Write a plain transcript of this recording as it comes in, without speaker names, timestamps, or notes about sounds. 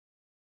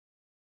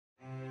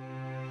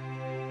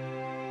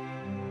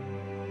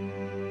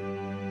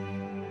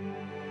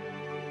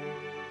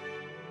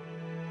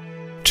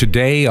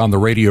Today on the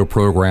radio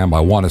program, I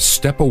want to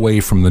step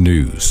away from the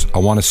news. I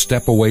want to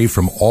step away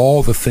from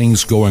all the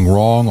things going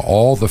wrong,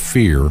 all the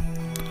fear,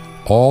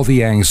 all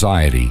the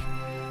anxiety,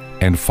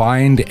 and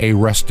find a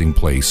resting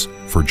place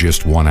for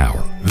just 1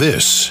 hour.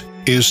 This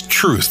is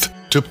Truth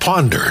to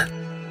Ponder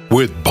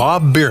with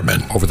Bob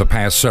Bierman. Over the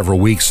past several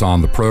weeks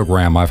on the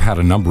program, I've had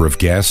a number of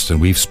guests,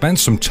 and we've spent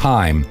some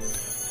time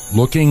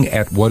looking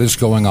at what is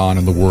going on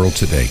in the world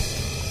today.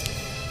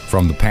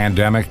 From the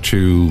pandemic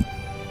to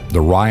the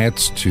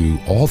riots to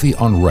all the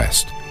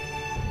unrest.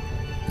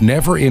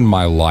 Never in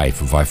my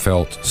life have I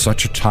felt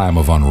such a time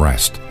of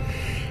unrest.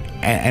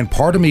 And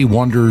part of me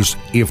wonders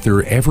if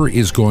there ever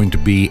is going to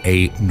be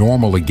a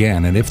normal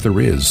again, and if there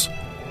is,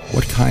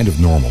 what kind of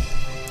normal?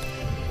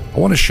 I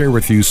want to share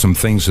with you some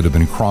things that have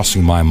been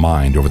crossing my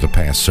mind over the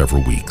past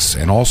several weeks,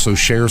 and also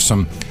share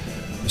some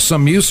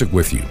music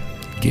with you.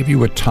 Give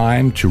you a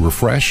time to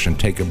refresh and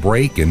take a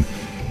break and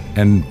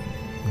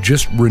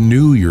just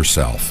renew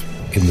yourself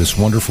in this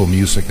wonderful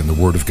music and the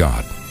Word of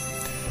God.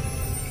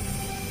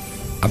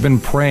 I've been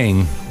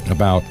praying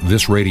about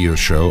this radio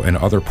show and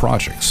other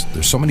projects.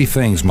 There's so many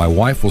things. My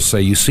wife will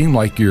say, you seem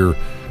like you're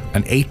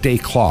an 8-day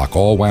clock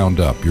all wound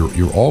up.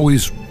 You're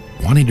always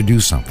wanting to do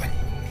something.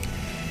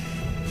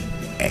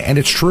 And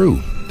it's true.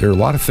 There are a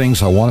lot of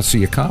things I want to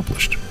see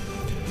accomplished.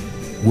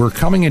 We're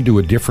coming into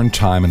a different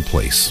time and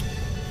place.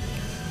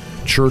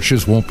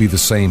 Churches won't be the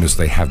same as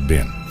they have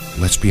been.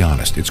 Let's be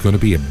honest, it's going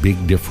to be a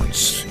big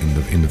difference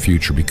in the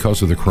future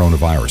because of the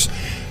coronavirus.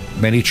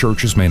 Many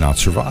churches may not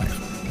survive.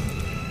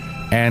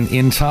 And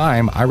in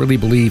time, I really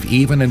believe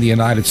even in the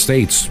United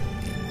States,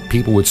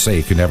 people would say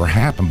it could never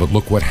happen, but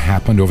look what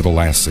happened over the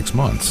last 6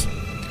 months.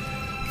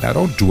 Now,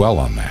 don't dwell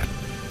on that.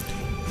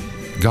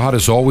 God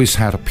has always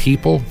had a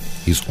people,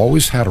 He's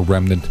always had a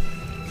remnant,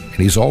 and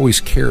He's always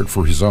cared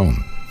for His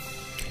own.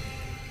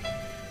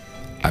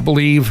 I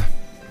believe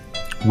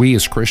we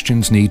as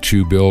Christians need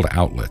to build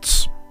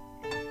outlets.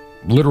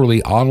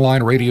 Literally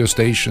online radio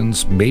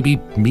stations, maybe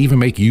even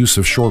make use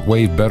of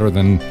shortwave better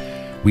than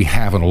we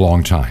have in a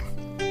long time.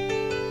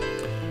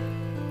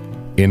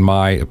 In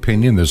my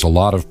opinion, there's a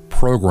lot of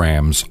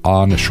programs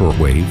on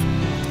shortwave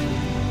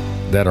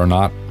that are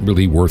not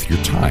really worth your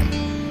time.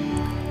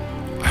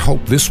 I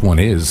hope this one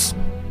is.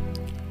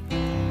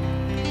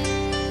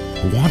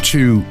 I want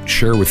to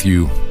share with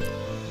you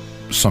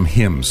some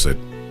hymns that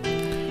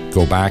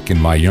go back in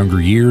my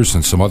younger years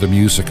and some other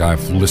music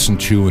I've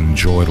listened to and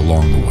enjoyed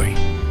along the way.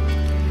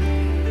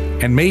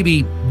 And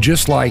maybe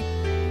just like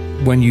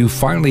when you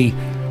finally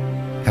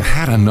have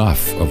had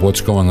enough of what's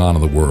going on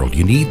in the world,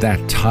 you need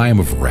that time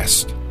of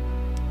rest.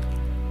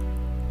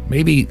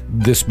 Maybe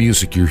this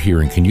music you're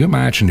hearing, can you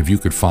imagine if you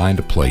could find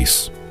a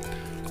place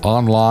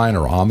online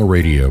or on the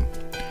radio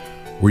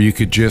where you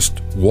could just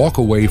walk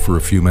away for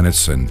a few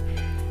minutes and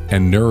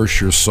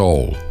nourish your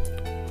soul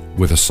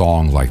with a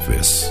song like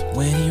this?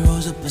 When he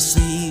rolls up his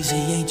sleeves, he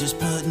ain't just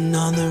putting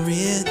on the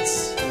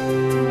Ritz.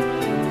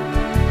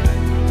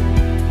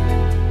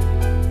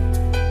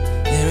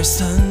 There is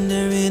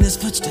thunder in his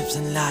footsteps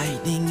and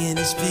lightning in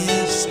his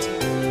fist.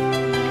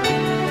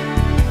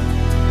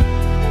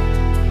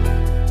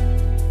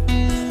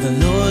 The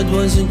Lord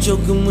wasn't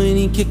joking when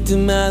he kicked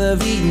him out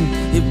of Eden.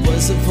 It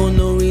wasn't for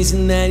no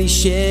reason that he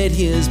shed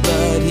his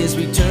blood. His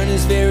return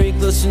is very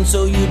close, and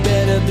so you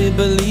better be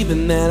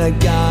believing that our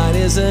God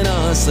is an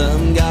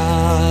awesome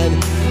God.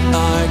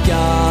 Our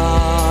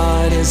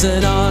God is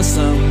an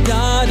awesome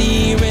God.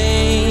 He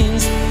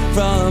reigns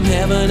from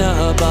heaven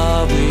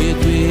above with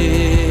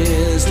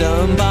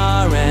wisdom,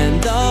 power,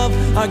 and love.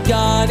 Our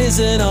God is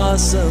an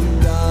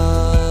awesome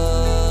God.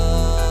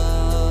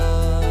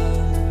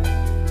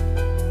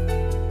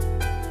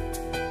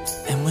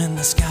 And when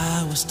the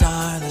sky was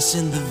starless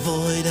in the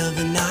void of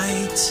the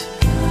night,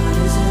 God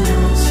is an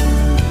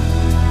awesome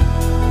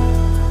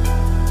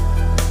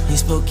God. He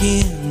spoke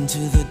into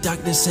the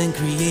darkness and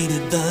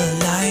created the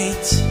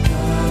light.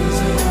 God is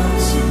an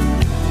awesome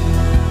God.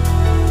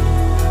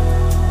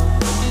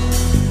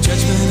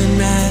 Judgment and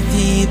wrath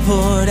he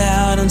poured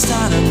out on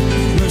Sodom.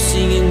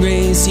 Mercy and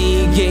grace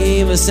he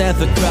gave us at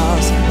the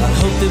cross. I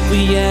hope that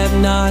we have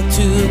not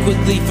too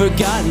quickly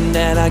forgotten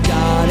that our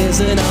God is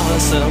an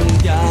awesome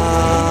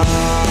God.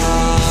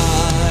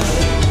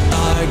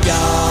 Our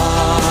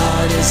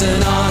God is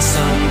an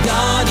awesome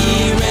God.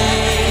 He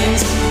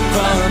reigns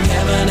from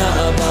heaven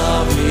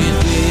above with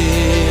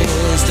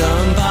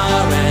wisdom,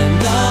 power,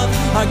 and love.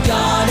 Our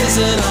God is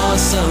an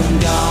awesome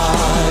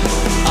God.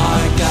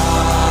 Our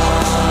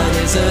God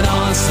is an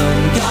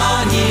awesome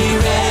God. He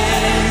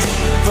reigns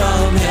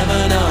from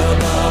heaven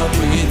above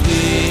with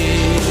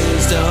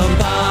wisdom,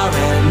 power,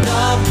 and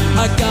love.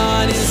 Our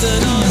God is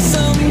an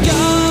awesome God.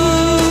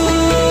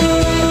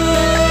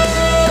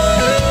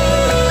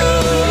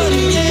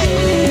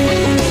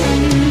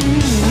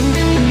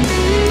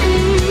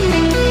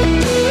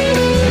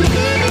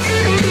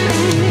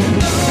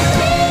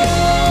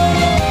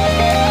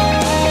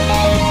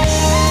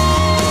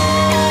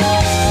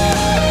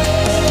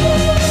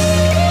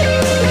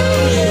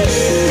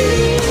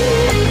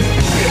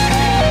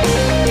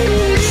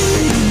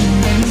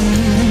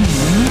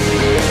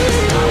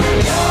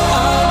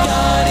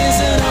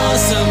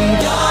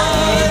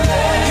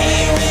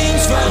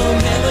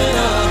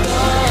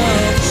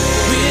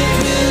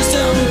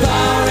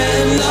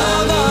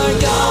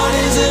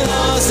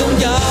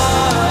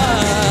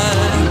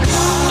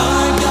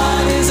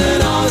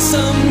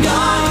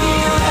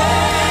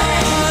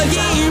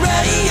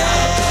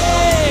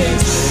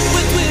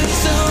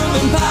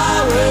 awesome power.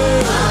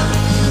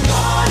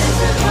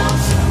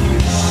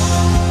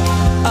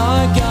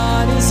 Our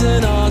God is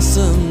an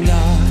awesome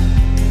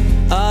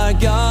God. Our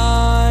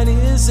God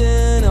is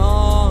an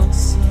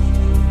awesome God.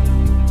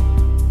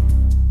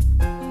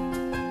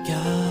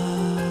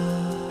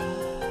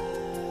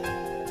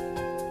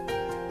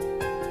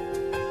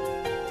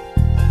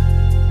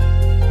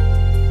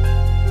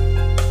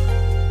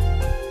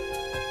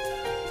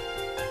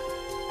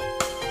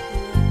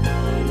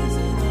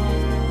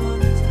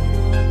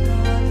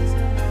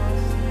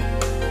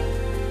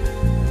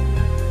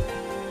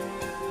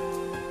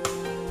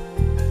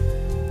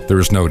 There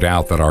is no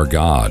doubt that our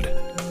God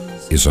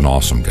is an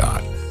awesome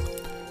God.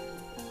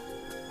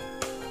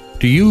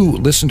 Do you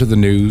listen to the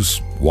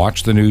news,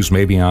 watch the news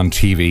maybe on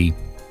TV,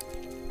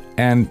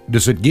 and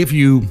does it give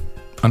you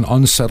an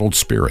unsettled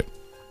spirit?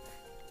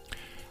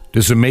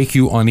 Does it make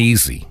you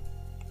uneasy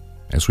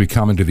as we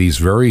come into these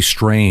very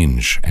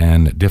strange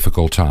and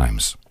difficult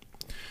times?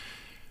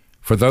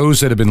 For those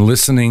that have been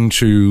listening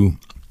to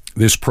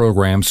this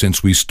program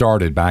since we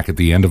started back at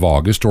the end of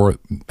August, or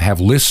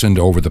have listened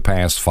over the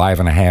past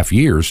 5.5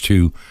 years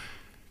to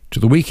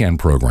the weekend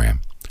program,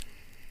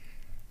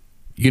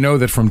 you know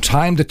that from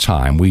time to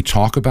time we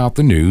talk about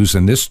the news,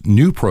 and this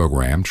new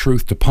program,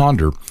 Truth to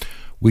Ponder,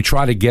 we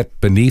try to get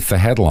beneath the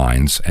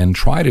headlines and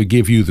try to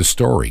give you the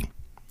story.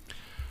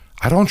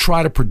 I don't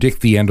try to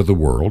predict the end of the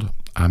world.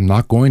 I'm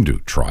not going to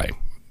try.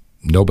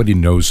 Nobody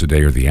knows the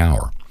day or the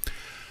hour.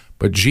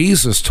 But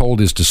Jesus told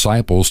his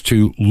disciples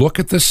to look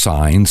at the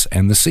signs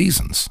and the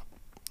seasons,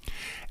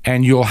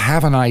 and you'll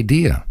have an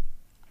idea.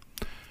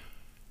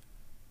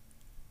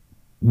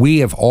 We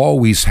have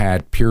always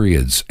had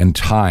periods and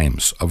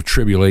times of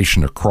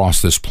tribulation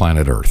across this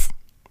planet Earth.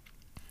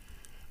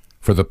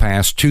 For the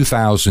past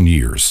 2,000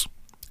 years,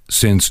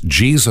 since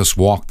Jesus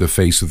walked the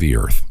face of the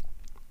earth,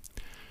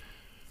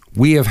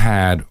 we have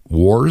had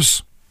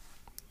wars,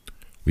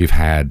 we've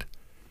had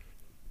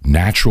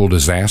natural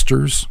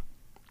disasters,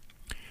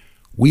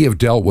 we have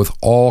dealt with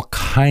all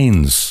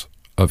kinds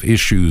of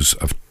issues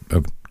of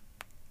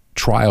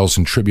trials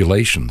and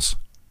tribulations.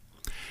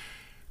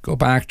 Go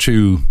back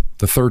to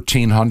the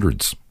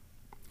 1300s.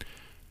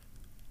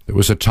 There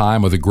was a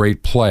time of the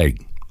Great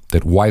Plague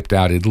that wiped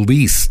out at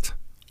least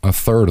a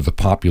third of the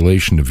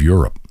population of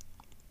Europe.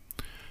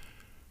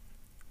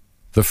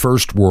 The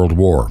First World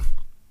War.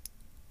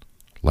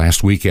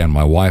 Last weekend,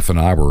 my wife and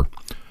I were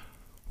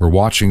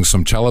watching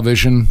some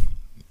television,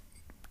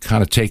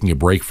 kind of taking a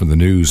break from the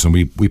news, and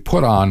we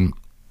put on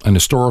an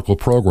historical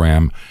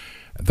program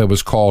that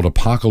was called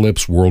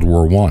Apocalypse World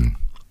War I.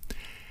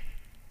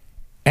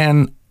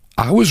 And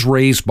I was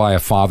raised by a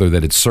father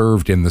that had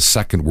served in the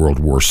Second World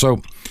War,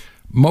 so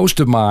most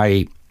of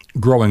my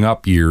growing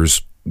up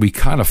years, we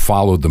kind of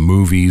followed the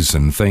movies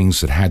and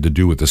things that had to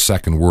do with the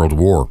Second World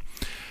War.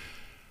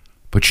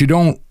 But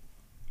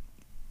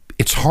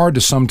it's hard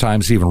to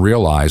sometimes even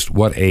realize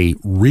what a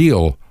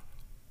real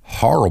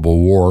horrible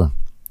war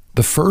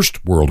the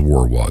First World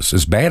War was,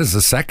 as bad as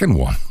the second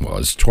one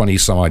was 20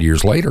 some odd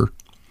years later.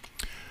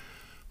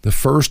 The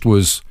first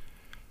was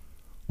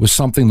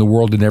something the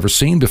world had never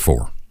seen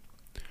before.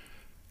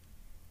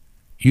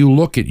 You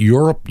look at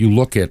Europe, you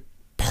look at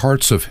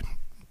parts of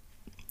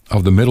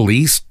the Middle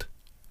East,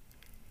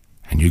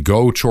 and you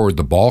go toward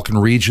the Balkan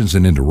regions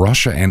and into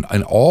Russia,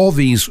 and all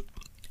these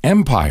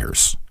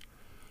empires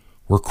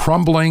were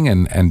crumbling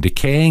and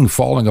decaying,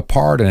 falling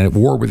apart, and at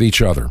war with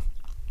each other.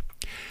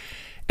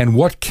 And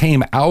what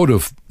came out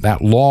of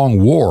that long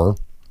war,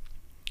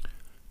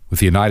 with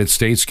the United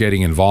States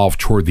getting involved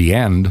toward the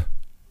end,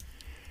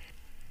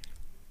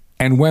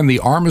 and when the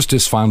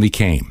armistice finally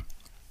came,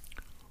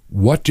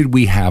 what did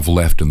we have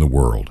left in the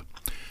world?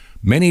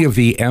 Many of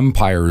the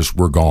empires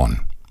were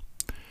gone.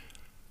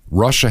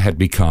 Russia had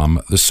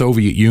become the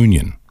Soviet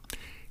Union.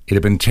 It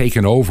had been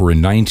taken over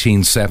in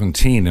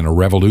 1917 in a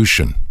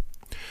revolution.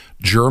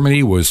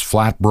 Germany was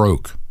flat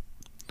broke.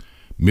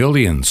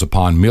 Millions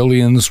upon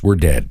millions were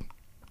dead.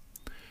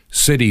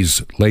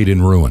 Cities laid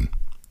in ruin.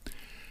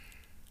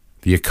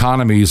 The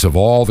economies of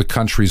all the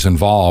countries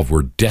involved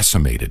were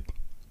decimated.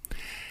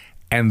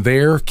 And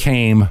there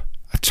came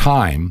a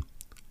time,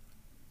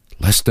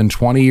 less than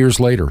 20 years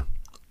later,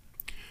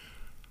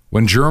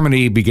 when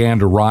Germany began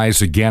to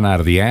rise again out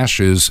of the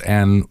ashes,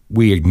 and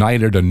we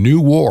ignited a new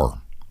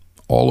war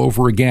all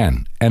over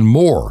again, and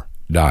more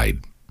died.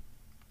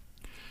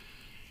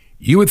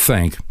 You would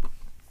think,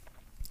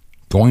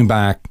 going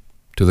back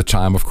to the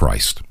time of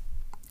Christ,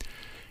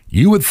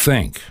 you would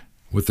think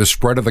with the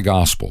spread of the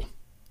gospel,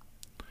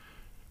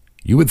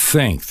 you would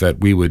think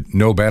that we would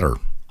know better.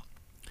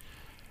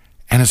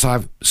 And as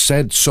I've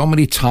said so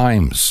many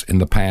times in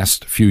the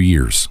past few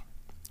years,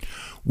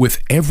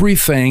 with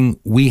everything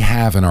we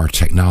have in our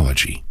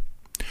technology,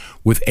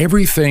 with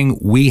everything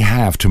we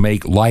have to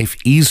make life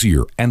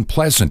easier and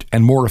pleasant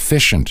and more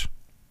efficient,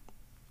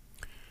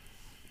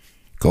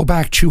 go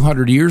back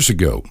 200 years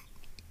ago,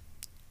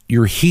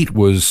 your heat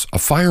was a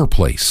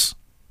fireplace.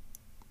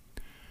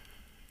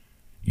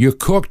 You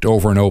cooked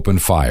over an open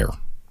fire.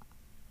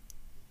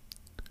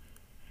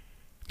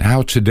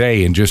 Now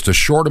today, in just a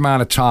short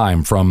amount of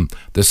time, from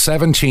the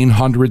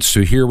 1700s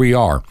to here we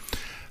are,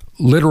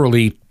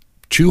 literally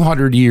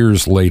 200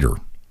 years later,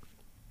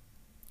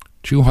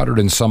 200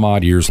 and some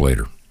odd years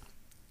later.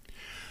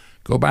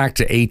 Go back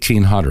to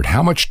 1800.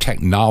 How much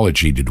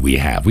technology did we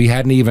have? We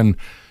hadn't even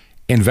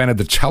invented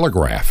the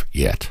telegraph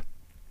yet.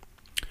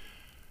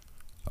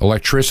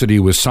 Electricity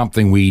was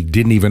something we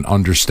didn't even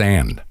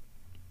understand.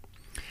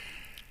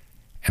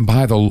 And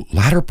by the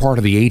latter part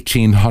of the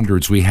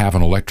 1800s, we have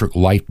an electric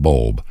light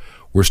bulb.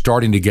 We're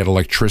starting to get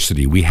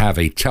electricity. We have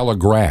a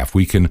telegraph.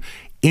 We can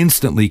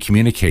instantly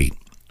communicate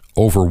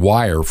over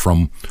wire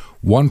from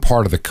one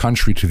part of the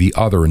country to the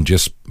other in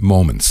just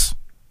moments,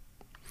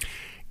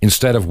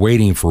 instead of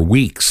waiting for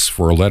weeks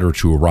for a letter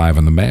to arrive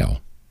in the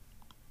mail.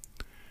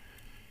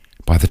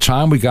 By the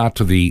time we got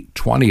to the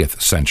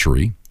 20th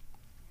century,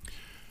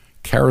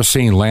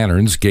 kerosene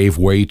lanterns gave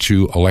way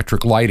to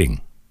electric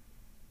lighting.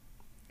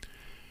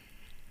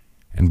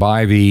 And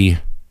by the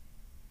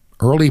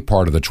early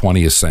part of the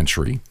 20th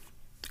century,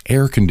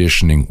 air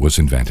conditioning was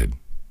invented.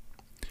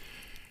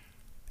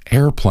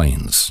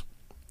 Airplanes,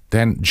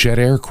 then jet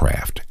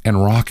aircraft,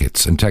 and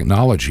rockets, and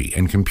technology,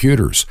 and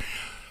computers.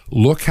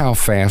 Look how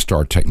fast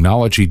our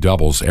technology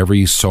doubles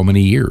every so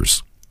many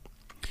years.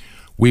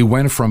 We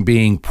went from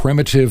being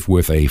primitive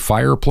with a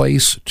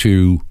fireplace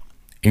to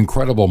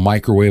incredible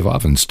microwave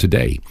ovens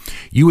today.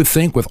 You would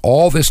think with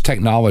all this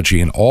technology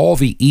and all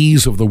the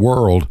ease of the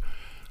world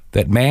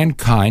that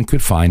mankind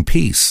could find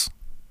peace.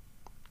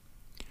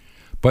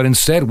 But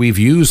instead, we've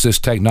used this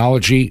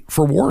technology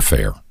for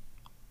warfare.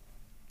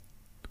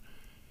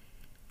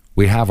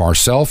 We have our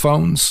cell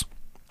phones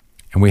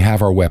and we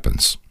have our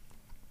weapons.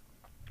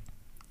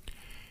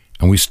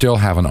 And we still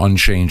have an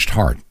unchanged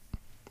heart.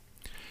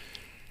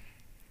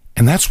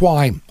 And that's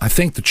why I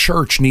think the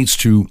church needs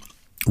to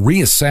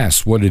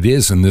reassess what it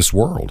is in this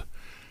world.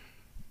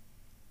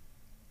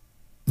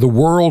 The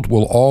world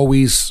will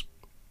always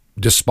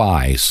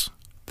despise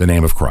the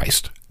name of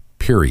Christ,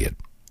 period.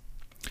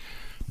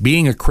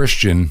 Being a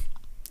Christian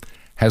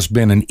has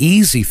been an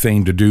easy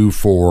thing to do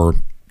for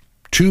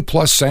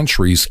 2+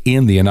 centuries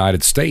in the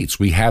United States.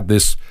 We had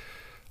this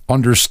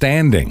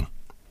understanding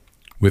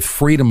with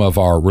freedom of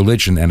our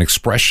religion and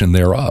expression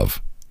thereof.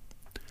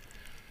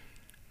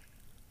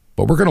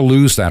 But we're going to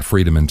lose that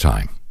freedom in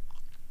time.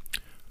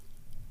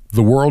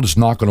 The world is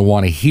not going to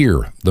want to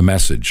hear the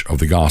message of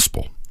the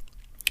gospel.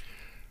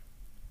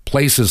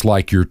 Places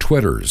like your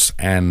Twitters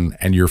and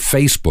your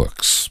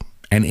Facebooks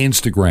and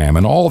Instagram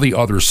and all the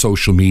other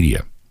social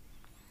media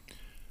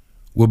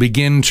will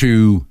begin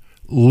to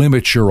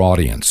limit your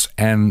audience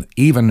and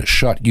even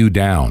shut you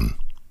down.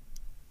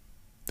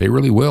 They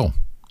really will.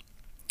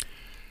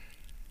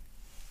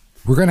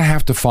 We're going to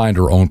have to find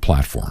our own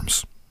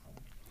platforms.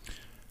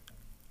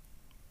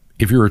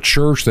 If you're a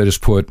church that has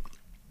put,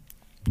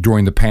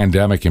 during the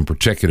pandemic in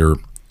particular,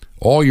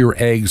 all your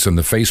eggs in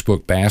the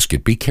Facebook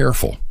basket, be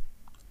careful.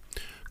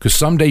 Because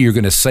someday you're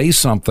going to say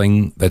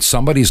something that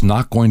somebody's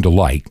not going to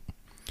like,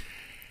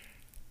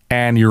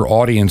 and your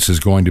audience is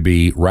going to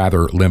be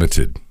rather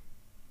limited.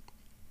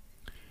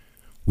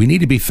 We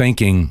need to be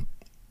thinking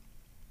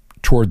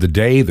toward the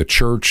day the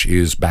church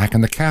is back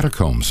in the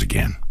catacombs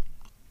again.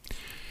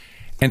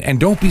 And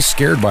don't be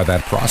scared by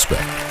that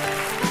prospect.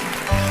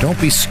 Don't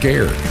be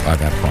scared by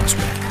that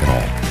prospect at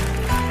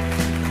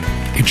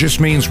all. It just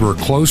means we're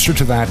closer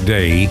to that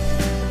day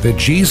that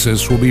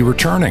Jesus will be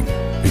returning,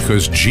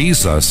 because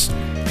Jesus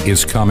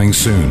is coming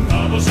soon.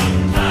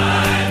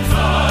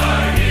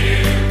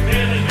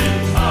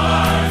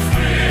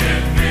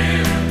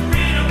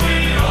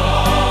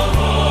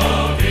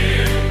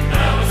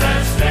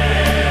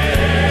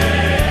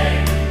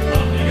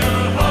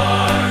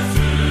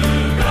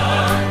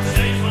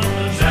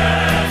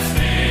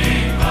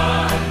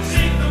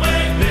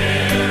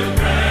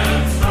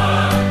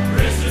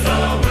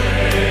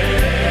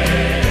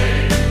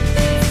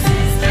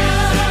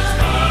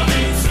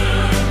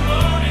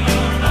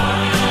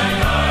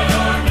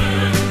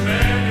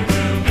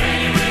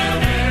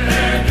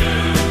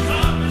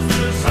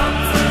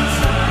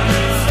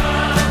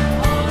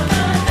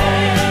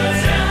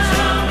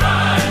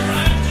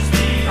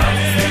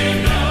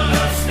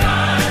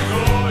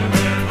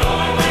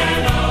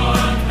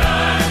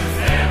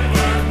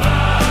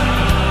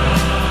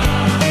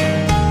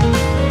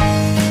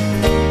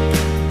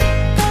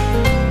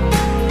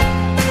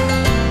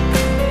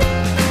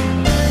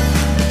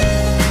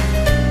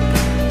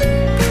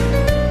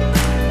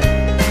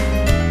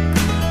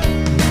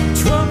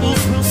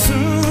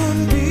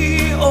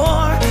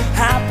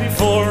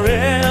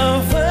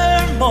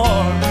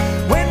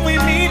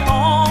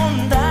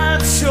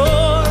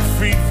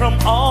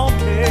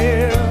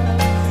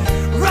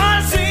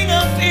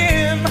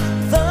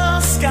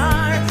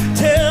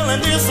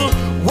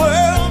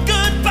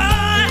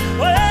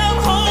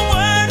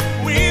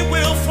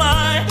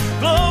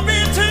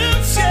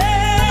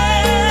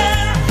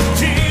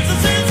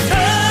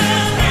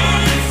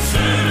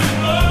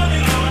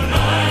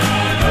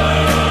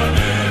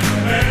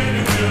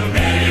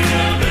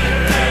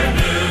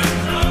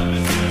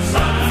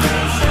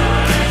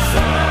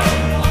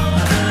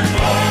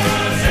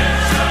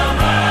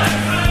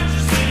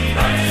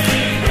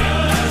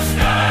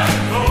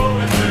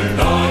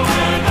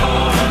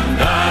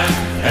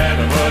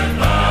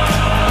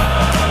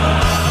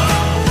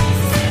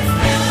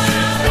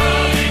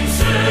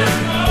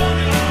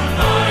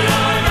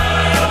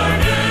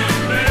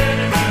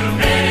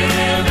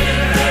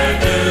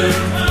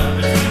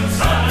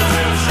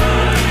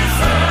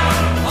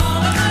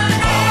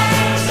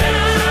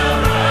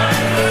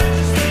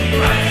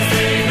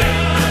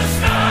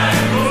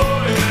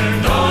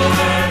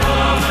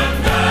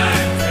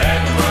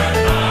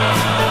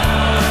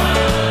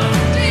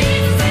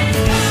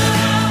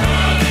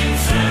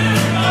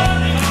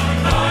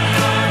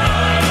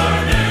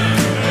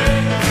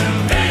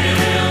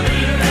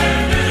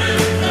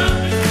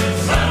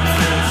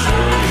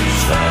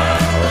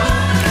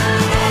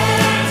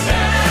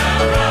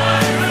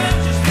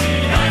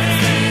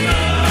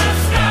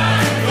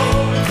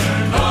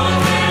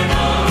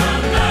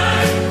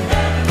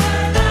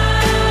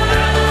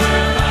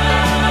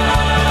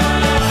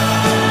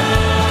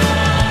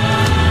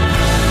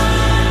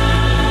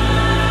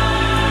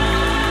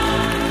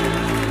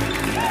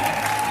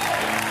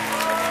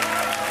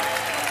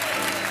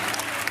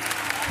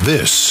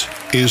 This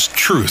is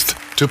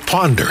Truth to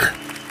Ponder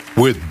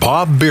with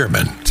Bob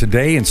Bierman.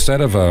 Today,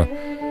 instead of a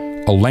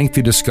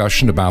lengthy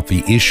discussion about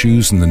the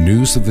issues and the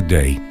news of the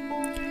day,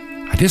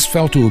 I just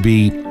felt it would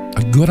be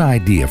a good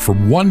idea for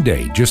one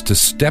day just to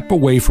step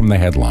away from the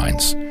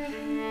headlines,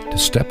 to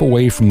step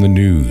away from the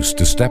news,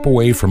 to step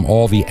away from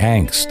all the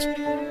angst.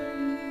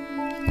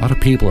 A lot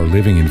of people are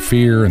living in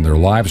fear and their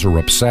lives are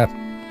upset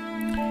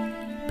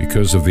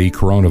because of the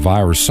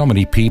coronavirus. So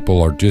many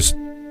people are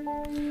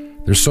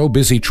they're so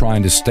busy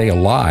trying to stay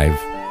alive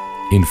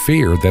in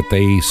fear that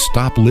they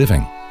stop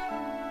living.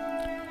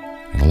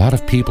 And a lot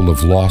of people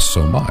have lost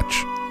so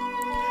much.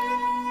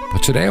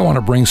 But today I want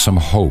to bring some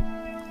hope.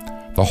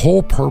 The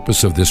whole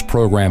purpose of this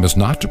program is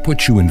not to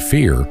put you in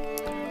fear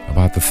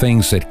about the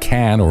things that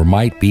can or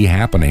might be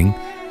happening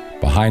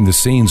behind the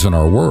scenes in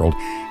our world.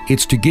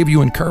 It's to give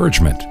you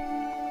encouragement,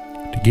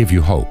 to give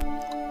you hope.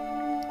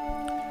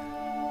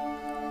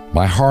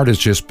 My heart has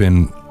just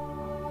been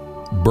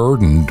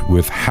burdened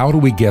with how do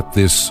we get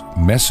this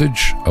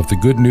message of the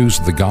good news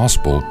of the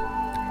gospel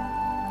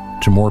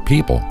to more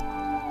people?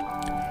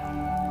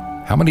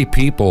 How many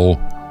people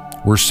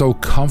were so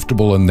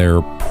comfortable in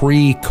their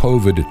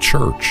pre-COVID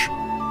church?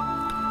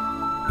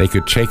 They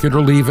could take it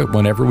or leave it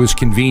whenever it was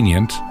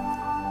convenient.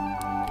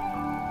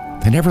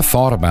 They never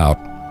thought about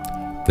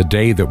the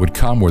day that would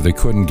come where they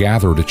couldn't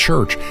gather at a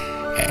church.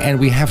 And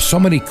we have so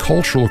many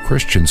cultural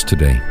Christians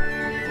today.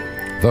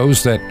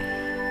 Those that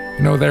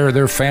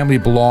their family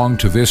belonged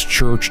to this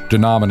church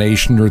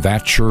denomination or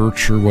that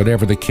church or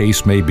whatever the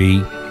case may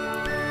be.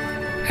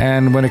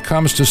 And when it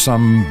comes to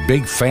some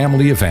big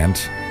family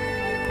event,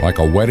 like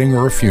a wedding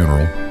or a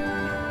funeral,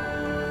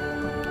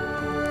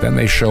 then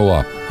they show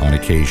up on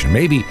occasion.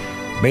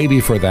 Maybe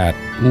for that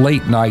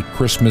late night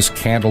Christmas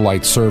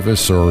candlelight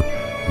service, or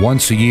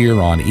once a year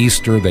on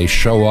Easter they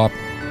show up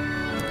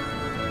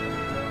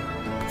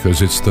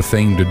because it's the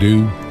thing to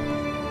do.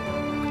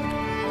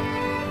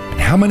 And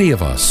how many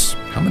of us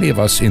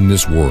in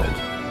this world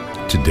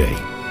today,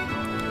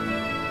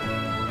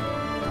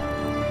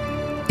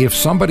 if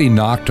somebody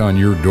knocked on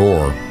your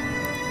door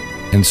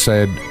and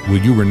said,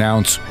 would you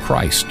renounce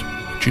Christ,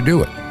 would you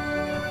do it?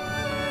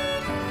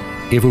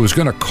 If it was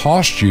going to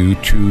cost you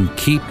to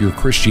keep your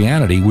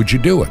Christianity, would you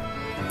do it?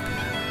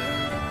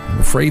 I'm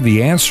afraid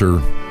the answer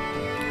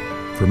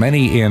for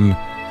many in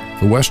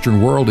the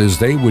Western world is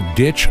they would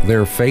ditch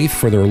their faith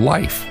for their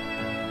life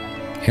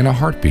in a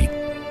heartbeat.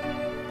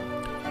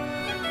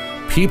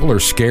 People are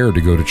scared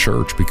to go to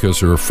church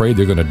because they're afraid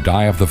they're going to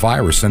die of the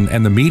virus.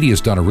 And the media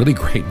has done a really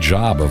great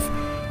job of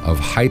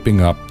hyping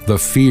up the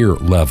fear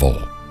level.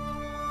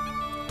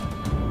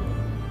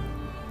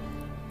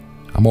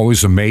 I'm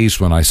always amazed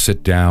when I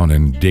sit down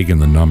and dig in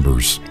the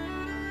numbers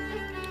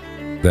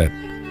that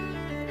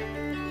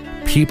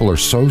people are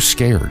so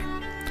scared.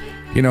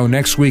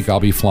 Next week I'll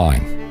be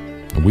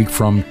flying, a week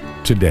from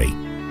today.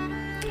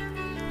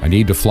 I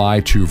need to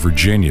fly to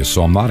Virginia,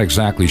 so I'm not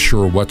exactly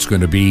sure what's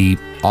going to be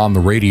on the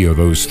radio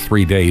those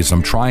 3 days.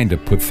 I'm trying to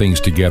put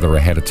things together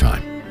ahead of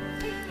time.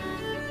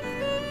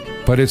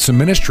 But it's a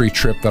ministry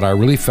trip that I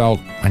really felt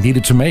I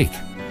needed to make.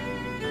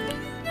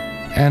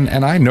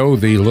 And I know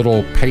the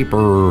little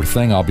paper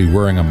thing I'll be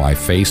wearing on my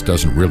face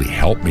doesn't really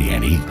help me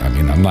any. I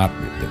mean,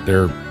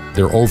 they're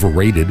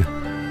overrated.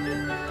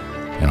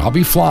 And I'll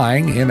be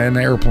flying in an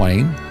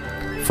airplane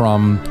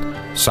from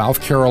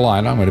South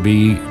Carolina. I'm going to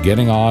be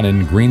getting on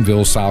in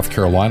Greenville, South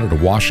Carolina to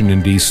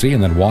Washington, D.C.,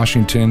 and then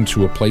Washington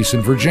to a place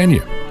in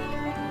Virginia.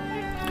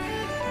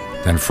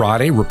 Then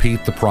Friday,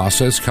 repeat the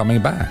process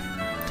coming back.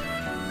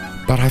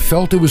 But I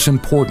felt it was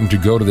important to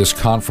go to this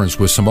conference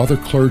with some other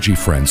clergy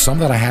friends, some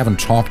that I haven't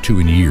talked to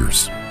in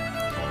years.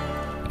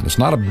 And it's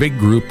not a big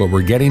group, but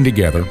we're getting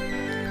together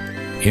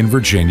in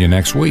Virginia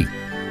next week.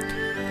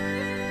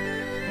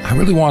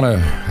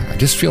 I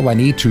just feel I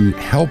need to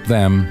help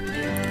them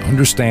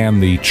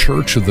understand the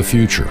church of the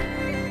future.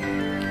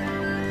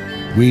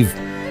 We've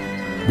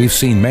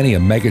seen many a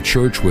mega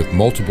church with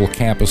multiple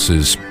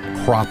campuses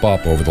crop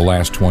up over the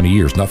last 20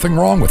 years. Nothing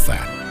wrong with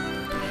that.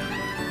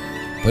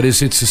 But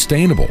is it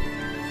sustainable?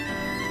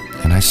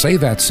 And I say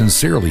that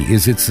sincerely.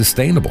 Is it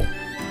sustainable?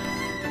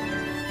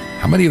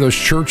 How many of those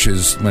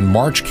churches, when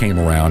March came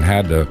around,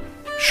 had to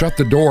shut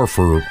the door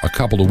for a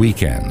couple of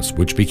weekends,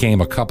 which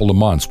became a couple of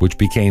months, which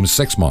became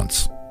 6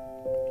 months?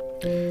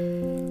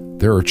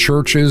 There are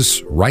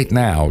churches right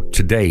now,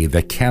 today,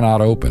 that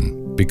cannot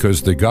open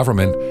because the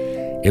government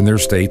in their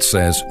state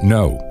says,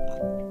 no,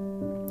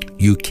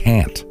 you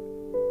can't.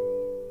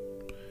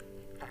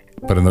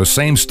 But in those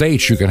same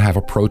states, you can have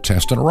a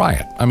protest and a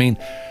riot. I mean,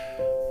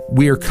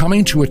 we are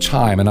coming to a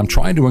time, and I'm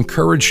trying to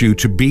encourage you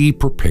to be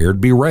prepared,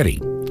 be ready.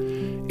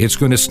 It's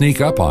going to sneak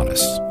up on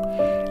us.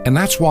 And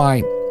that's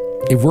why,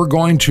 if we're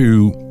going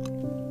to,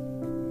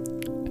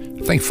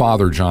 I think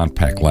Father John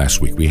Peck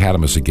last week, we had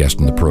him as a guest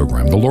in the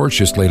program. The Lord's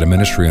just laid a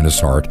ministry on his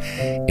heart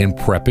in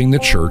prepping the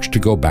church to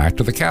go back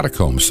to the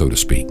catacombs, so to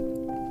speak,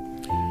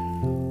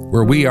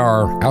 where we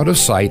are out of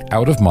sight,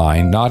 out of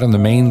mind, not in the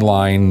main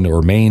line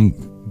or main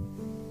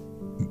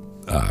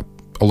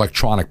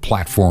electronic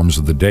platforms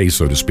of the day,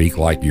 so to speak,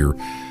 like your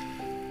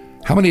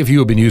How many of you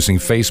have been using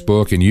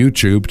Facebook and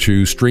YouTube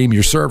to stream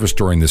your service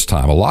during this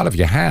time? A lot of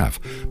you have.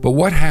 But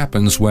what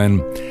happens when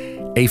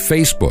a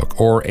Facebook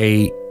or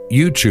a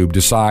YouTube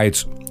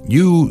decides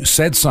you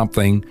said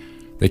something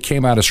that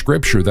came out of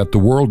Scripture that the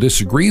world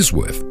disagrees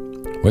with?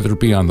 Whether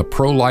it be on the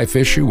pro-life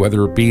issue,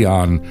 whether it be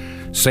on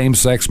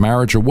same-sex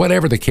marriage, or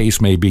whatever the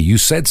case may be, you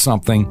said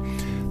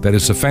something that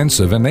is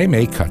offensive, and they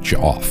may cut you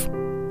off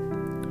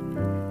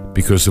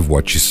because of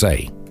what you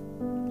say.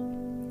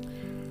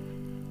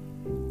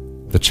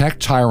 The tech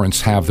tyrants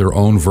have their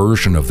own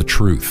version of the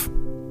truth,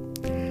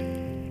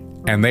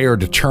 and they are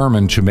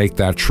determined to make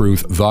that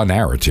truth the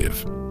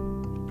narrative.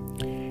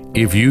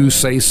 If you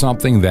say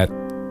something that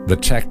the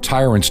tech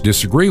tyrants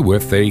disagree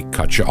with, they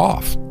cut you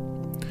off.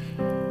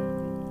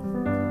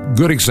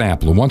 Good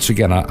example, and once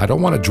again, I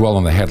don't want to dwell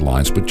on the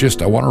headlines, but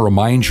just I want to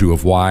remind you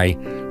of why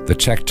the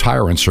tech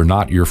tyrants are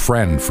not your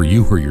friend for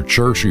you or your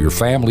church or your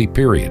family,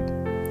 period.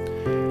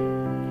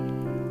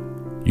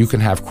 You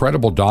can have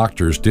credible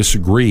doctors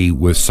disagree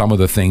with some of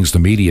the things the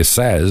media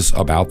says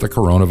about the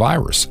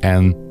coronavirus,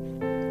 and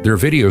their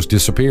videos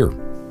disappear.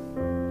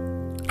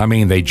 I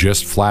mean, they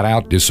just flat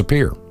out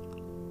disappear.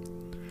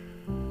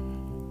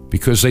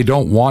 Because they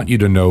don't want you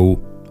to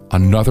know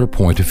another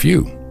point of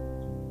view.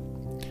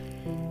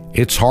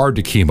 It's hard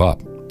to keep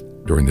up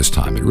during this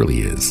time. It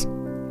really is.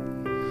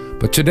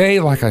 But today,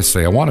 like I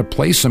say, I want to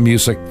play some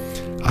music.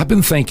 I've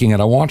been thinking,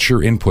 and I want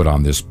your input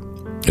on this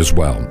as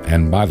well.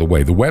 And by the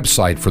way, the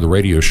website for the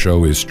radio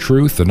show is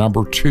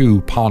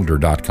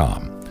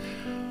truth2ponder.com.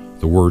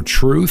 The word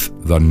truth,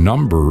 the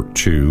number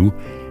 2,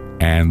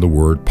 and the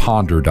word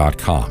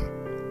ponder.com.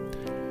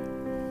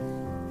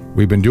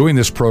 We've been doing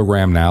this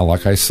program now,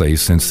 like I say,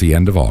 since the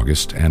end of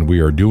August, and we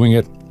are doing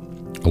it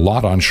a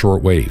lot on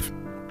shortwave.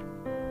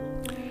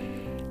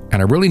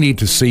 And I really need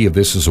to see if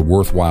this is a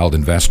worthwhile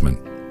investment.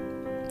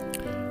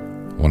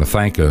 I want to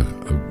thank a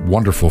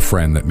wonderful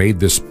friend that made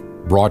this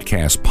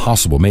broadcast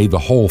possible, made the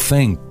whole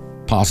thing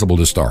possible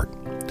to start.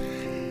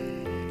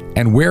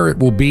 And where it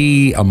will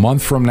be a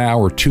month from now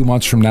or 2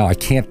 months from now, I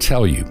can't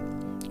tell you.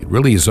 It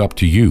really is up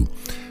to you.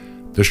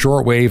 The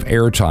shortwave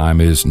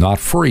airtime is not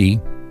free,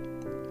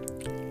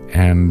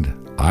 and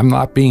I'm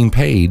not being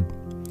paid.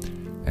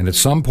 And at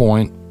some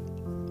point,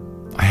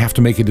 I have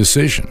to make a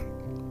decision.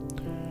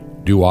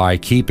 Do I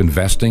keep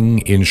investing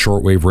in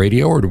shortwave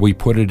radio, or do we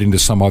put it into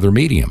some other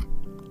medium?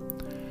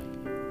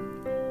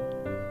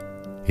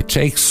 It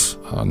takes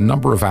a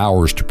number of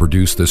hours to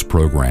produce this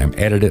program,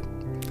 edit it,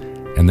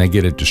 and then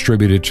get it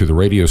distributed to the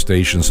radio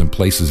stations and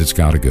places it's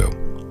got to go.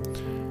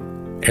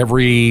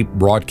 Every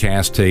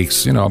broadcast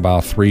takes,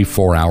 about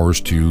 3-4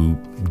 hours to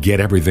get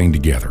everything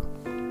together.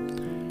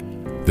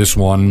 This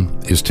one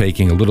is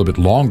taking a little bit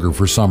longer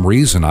for some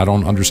reason. I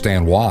don't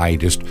understand why.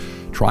 Just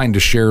trying to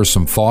share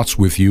some thoughts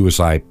with you as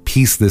I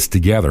piece this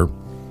together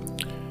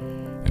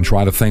and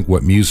try to think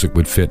what music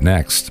would fit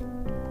next.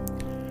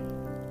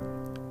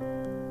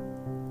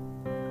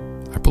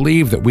 I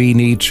believe that we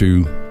need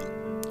to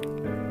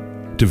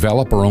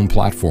develop our own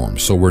platform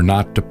so we're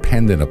not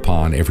dependent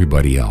upon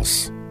everybody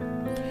else.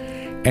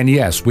 And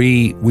yes,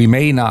 we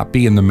may not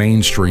be in the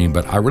mainstream,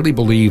 but I really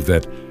believe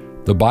that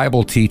the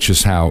Bible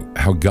teaches how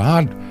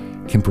God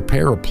can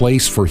prepare a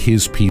place for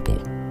His people.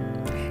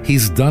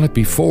 He's done it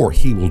before.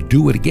 He will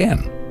do it again.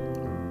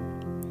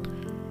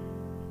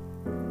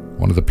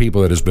 One of the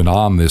people that has been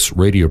on this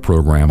radio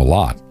program a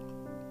lot,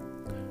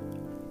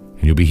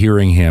 and you'll be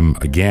hearing him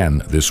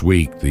again this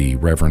week, the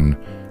Reverend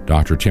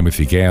Dr.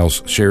 Timothy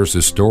Gales, shares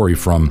this story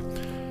from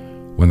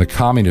when the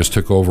communists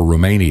took over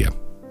Romania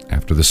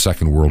after the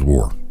Second World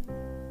War.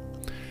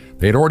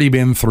 They had already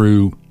been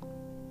through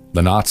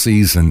the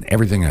Nazis and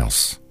everything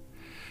else.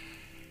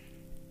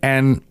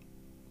 And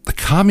the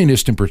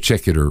communists in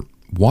particular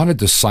wanted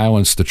to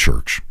silence the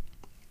church.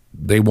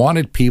 They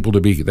wanted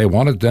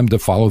them to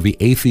follow the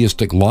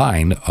atheistic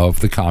line of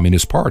the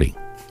Communist Party.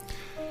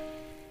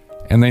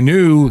 And they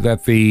knew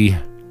that the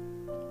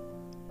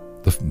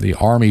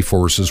army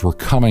forces were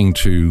coming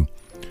to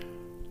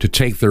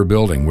take their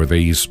building where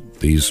these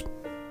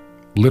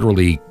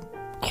literally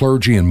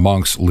clergy and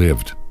monks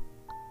lived.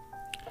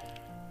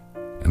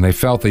 And they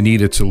felt they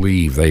needed to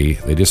leave. They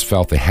just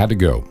felt they had to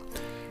go.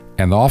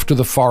 And off to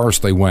the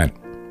forest they went.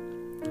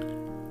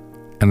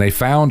 And they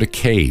found a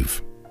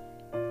cave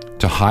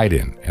to hide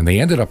in. And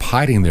they ended up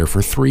hiding there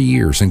for 3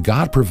 years. And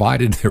God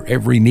provided their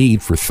every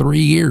need for 3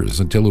 years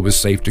until it was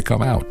safe to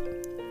come out.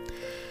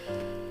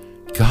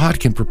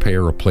 God can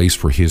prepare a place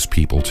for His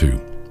people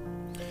too.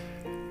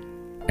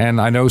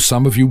 And I know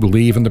some of you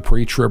believe in the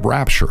pre-trib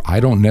rapture. I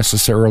don't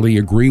necessarily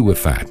agree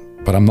with that,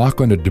 but I'm not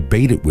going to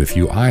debate it with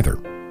you either.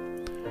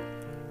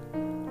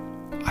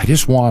 I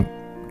just want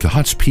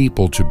God's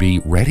people to be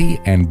ready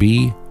and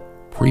be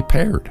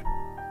prepared.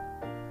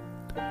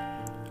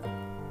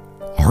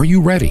 Are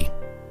you ready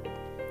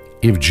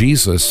if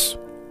Jesus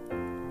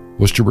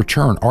was to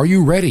return? Are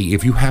you ready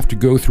if you have to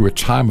go through a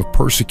time of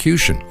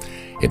persecution?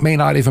 It may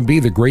not even be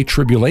the Great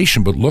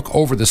Tribulation, but look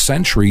over the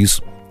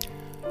centuries.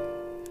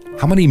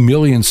 How many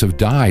millions have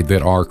died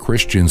that are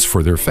Christians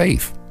for their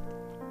faith?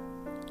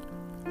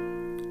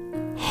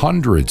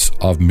 hundreds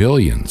of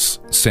millions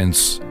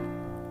since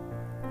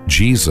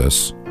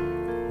Jesus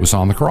was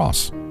on the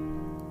cross.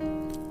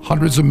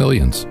 Hundreds of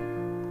millions.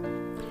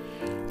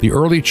 The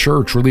early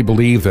church really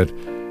believed that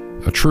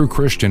a true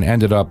Christian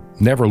ended up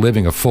never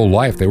living a full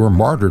life. They were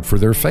martyred for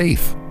their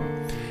faith.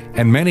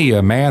 And many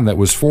a man that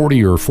was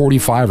 40 or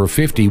 45 or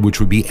 50, which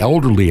would be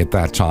elderly at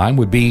that time,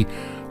 would be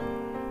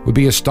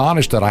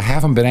astonished that I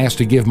haven't been asked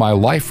to give my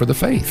life for the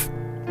faith.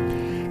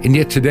 And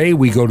yet today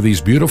we go to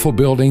these beautiful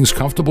buildings,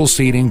 comfortable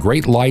seating,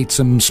 great lights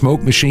and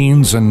smoke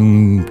machines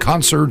and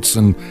concerts,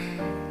 and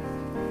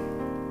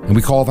we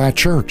call that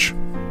church.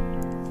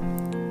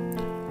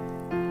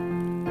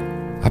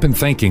 I've been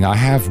thinking, I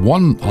have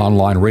one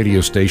online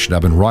radio station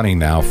I've been running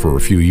now for a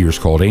few years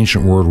called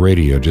Ancient Word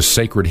Radio, just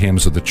sacred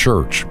hymns of the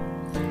church.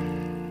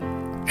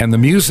 And the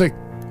music,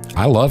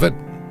 I love it,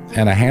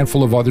 and a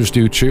handful of others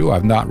do too.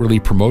 I've not really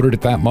promoted it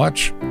that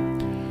much,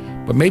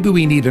 but maybe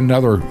we need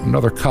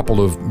another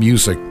couple of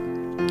music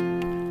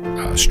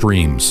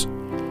streams.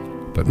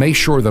 But make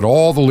sure that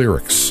all the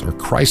lyrics are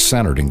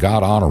Christ-centered and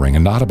God-honoring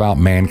and not about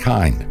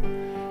mankind.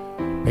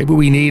 Maybe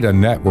we need a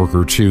network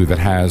or two that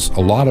has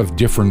a lot of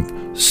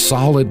different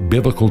solid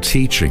biblical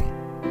teaching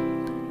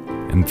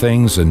and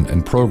things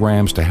and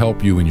programs to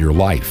help you in your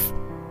life.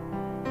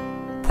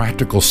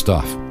 Practical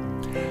stuff,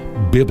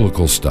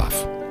 biblical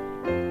stuff.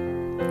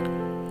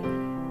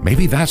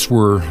 Maybe that's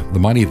where the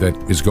money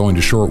that is going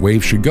to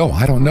shortwave should go.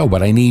 I don't know,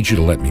 but I need you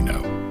to let me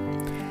know.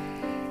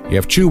 You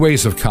have two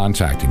ways of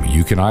contacting me.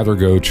 You can either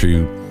go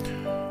to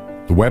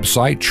the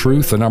website,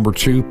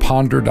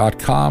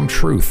 truth2ponder.com,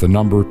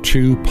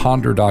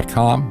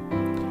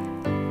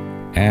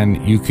 truth2ponder.com,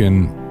 and you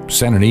can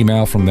send an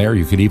email from there.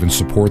 You could even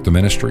support the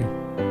ministry.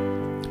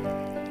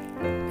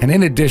 And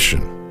in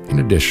addition, I'm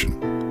going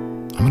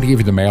to give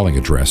you the mailing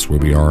address where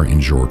we are in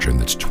Georgia,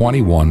 and it's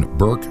 21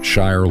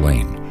 Berkshire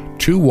Lane.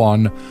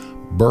 21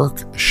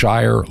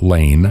 Berkshire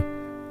Lane.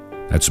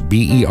 That's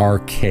Berkshire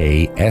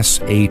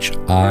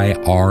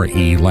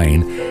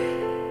Lane.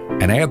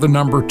 And add the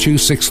number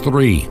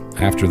 263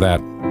 after that,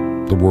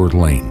 the word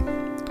lane.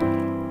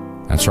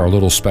 That's our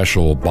little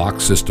special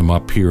box system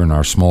up here in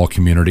our small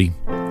community.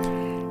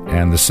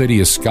 And the city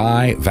is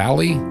Sky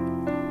Valley,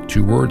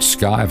 2 words,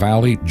 Sky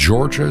Valley,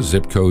 Georgia,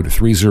 zip code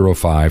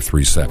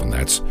 30537.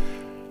 That's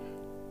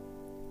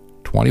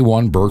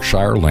 21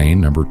 Berkshire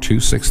Lane, number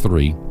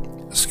 263,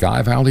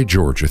 Sky Valley,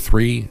 Georgia,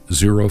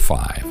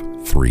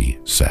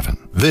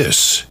 30537.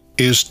 This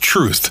is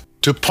Truth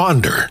to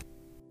Ponder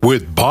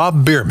with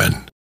Bob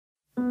Bierman.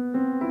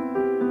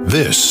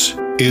 This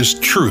is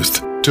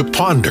Truth to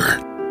Ponder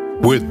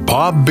with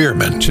Bob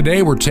Bierman.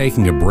 Today we're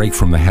taking a break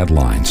from the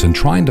headlines and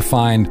trying to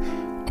find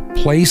a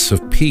place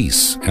of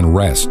peace and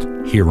rest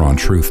here on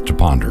Truth to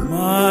Ponder.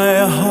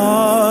 My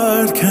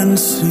heart can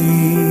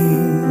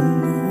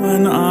sing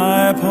when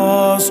I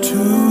pause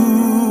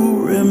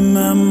to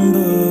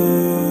remember.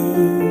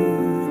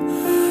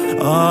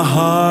 A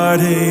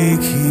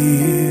heartache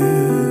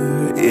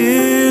here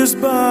is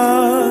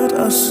but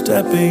a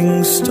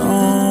stepping stone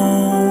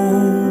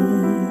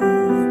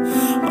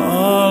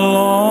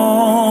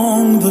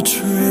along the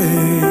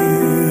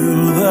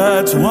trail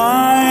that's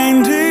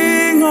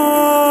winding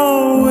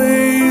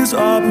always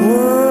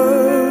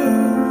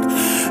upward.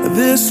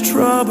 This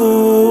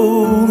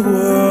troubled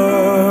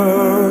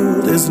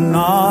world is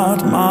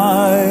not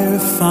my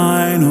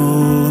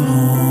final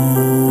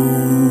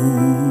home,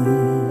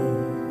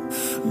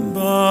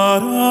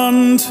 but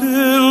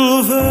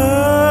until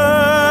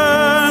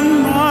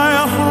then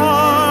my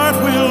heart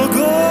will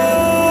go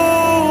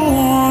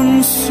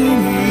on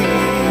singing.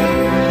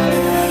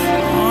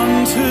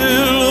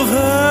 Until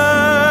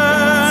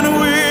then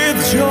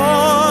with joy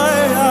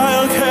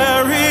I'll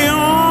carry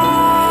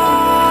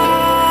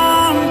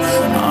on,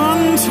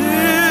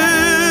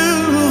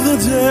 until the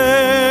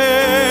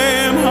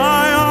day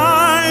my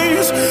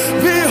eyes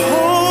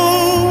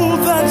behold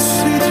that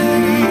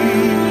city,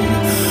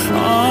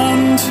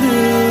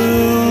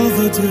 until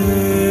the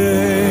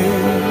day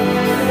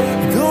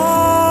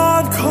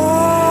God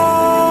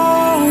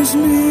calls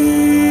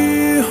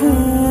me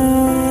home.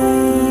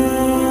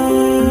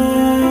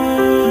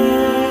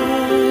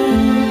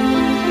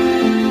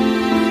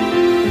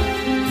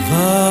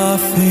 The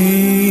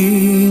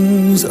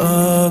things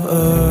of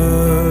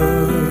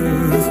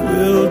earth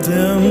will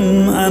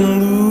dim and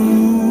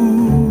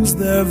lose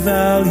their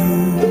value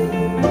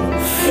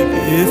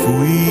if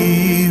we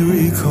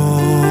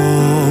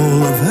recall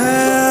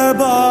they're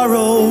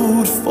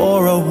borrowed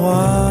for a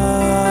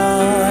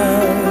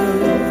while,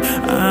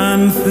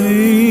 and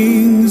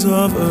things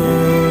of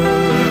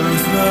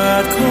earth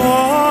that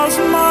cause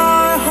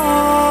my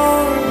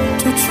heart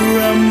to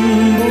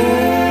tremble,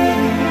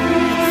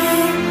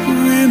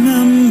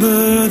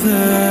 remember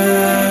that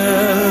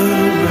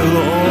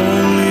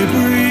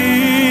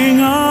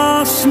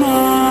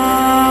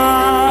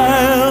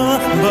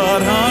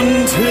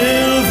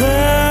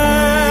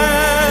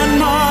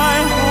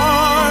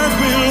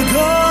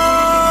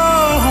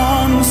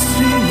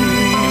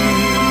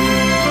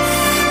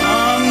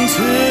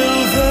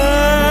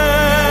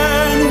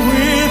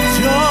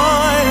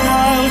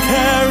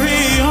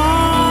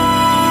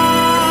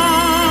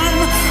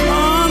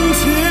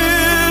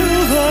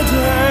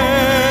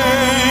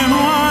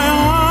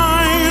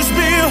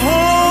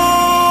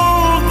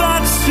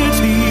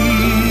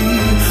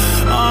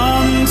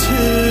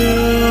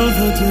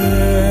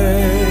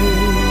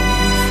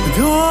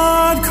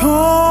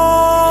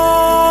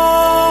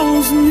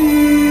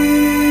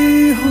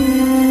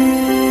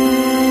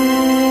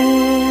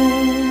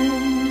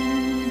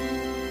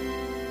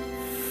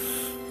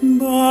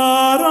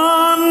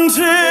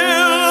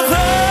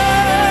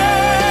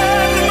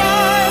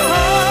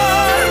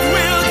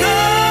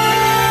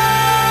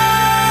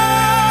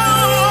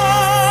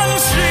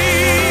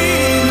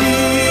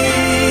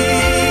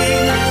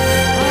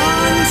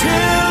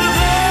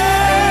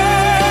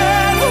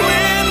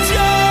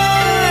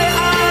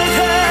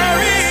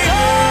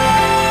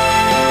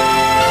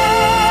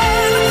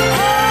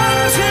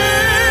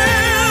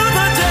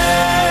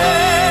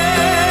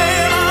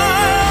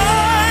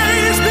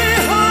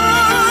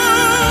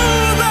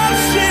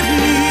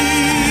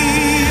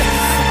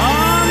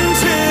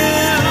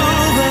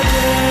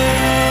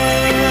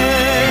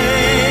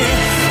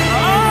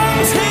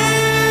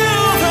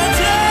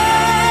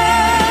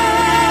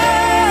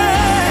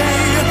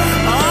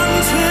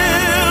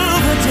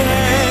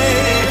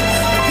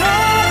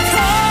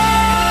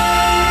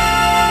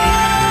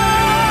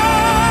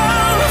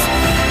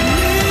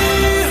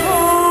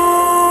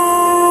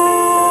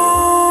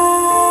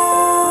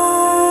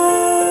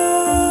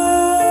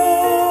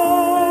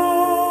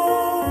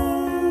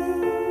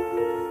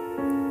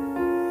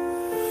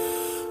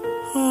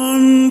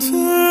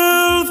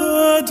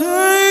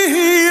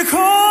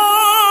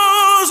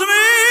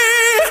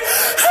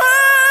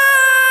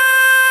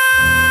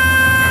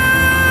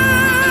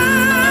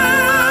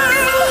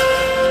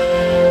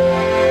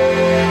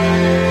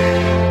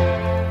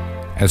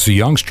As a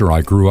youngster,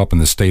 I grew up in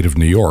the state of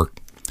New York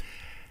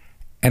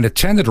and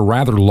attended a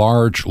rather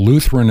large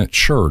Lutheran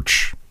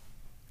church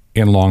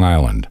in Long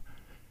Island.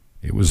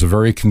 It was a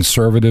very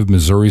conservative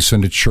Missouri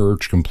Synod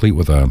church, complete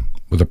with a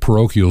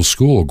parochial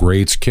school,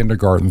 grades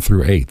kindergarten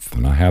through 8th,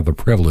 and I had the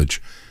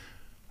privilege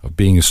of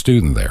being a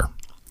student there.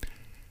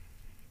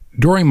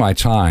 During my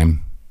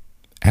time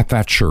at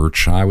that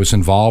church, I was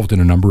involved in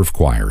a number of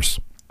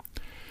choirs,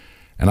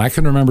 and I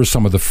can remember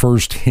some of the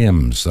first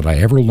hymns that I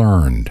ever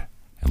learned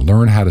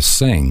how to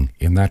sing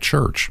in that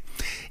church,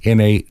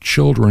 in a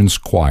children's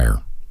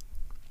choir.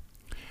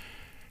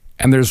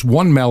 And there's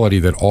one melody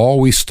that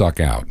always stuck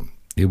out.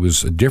 It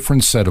was a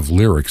different set of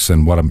lyrics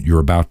than what you're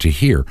about to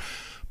hear,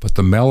 but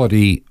the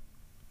melody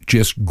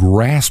just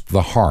grasped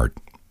the heart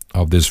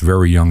of this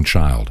very young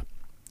child.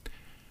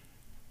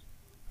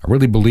 I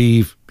really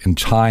believe in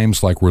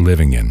times like we're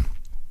living in,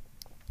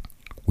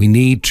 we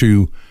need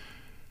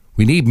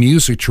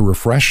music to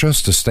refresh us,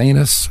 sustain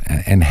us,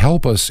 and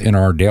help us in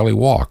our daily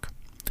walk.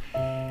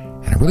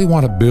 And I really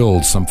want to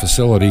build some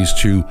facilities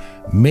to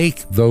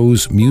make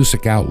those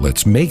music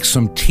outlets, make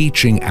some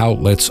teaching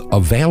outlets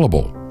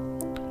available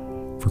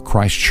for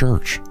Christ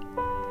Church.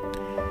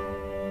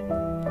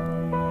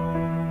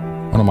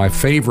 One of my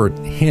favorite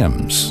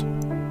hymns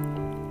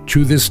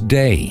to this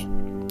day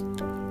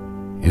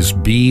is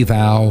Be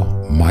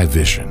Thou My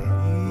Vision.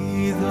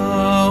 Be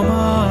thou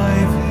my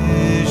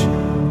vision,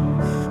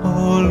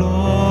 O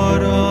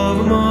Lord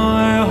of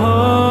my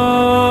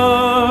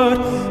heart,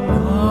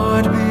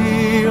 not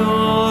be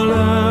all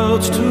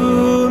else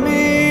to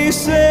me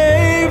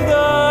save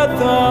that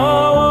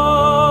thou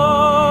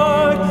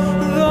art,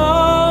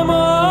 thou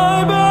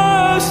my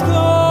best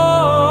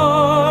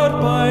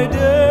thought by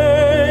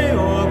day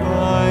or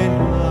by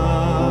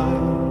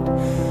night,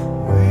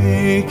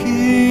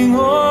 waking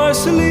or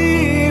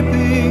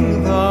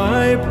sleeping,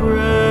 thy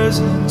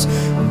presence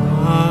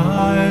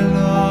my life.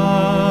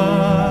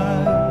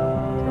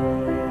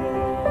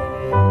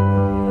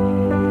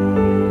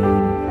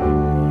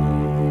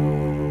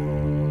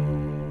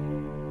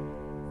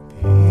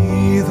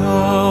 Be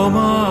thou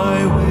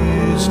my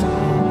wisdom,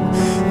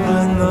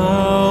 and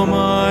thou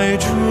my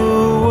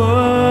true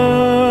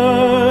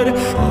word.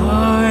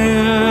 I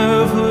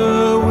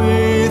ever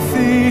with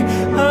thee,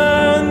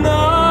 and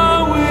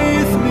thou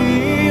with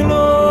me,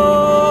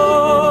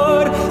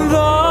 Lord.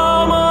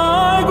 Thou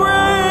my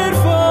great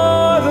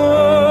Father,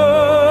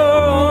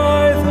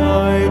 I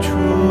thy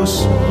true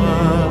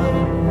Son.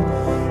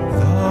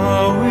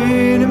 Thou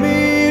in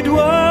me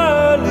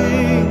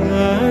dwelling,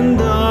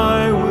 and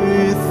I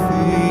with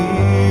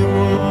thee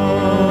one.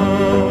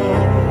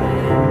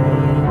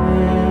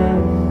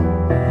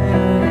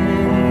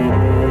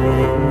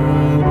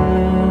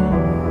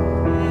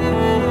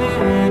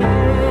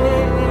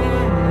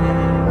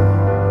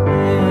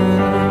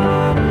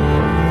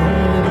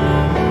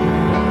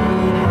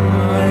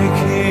 My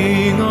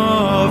King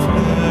of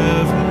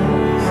heaven,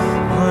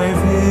 my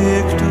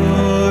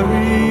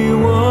victory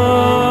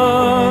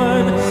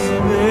won,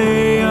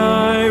 may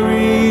I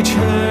reach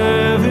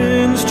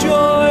heaven's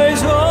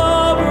joys,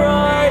 oh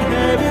bright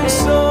heaven's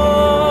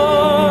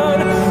sun.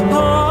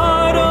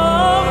 Heart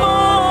of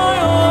my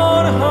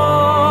own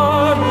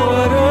heart,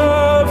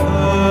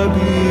 whatever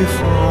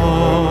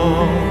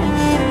befall,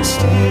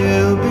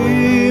 still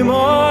be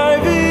my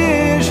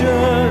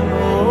vision,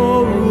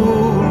 O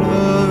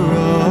ruler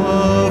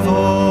of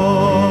all.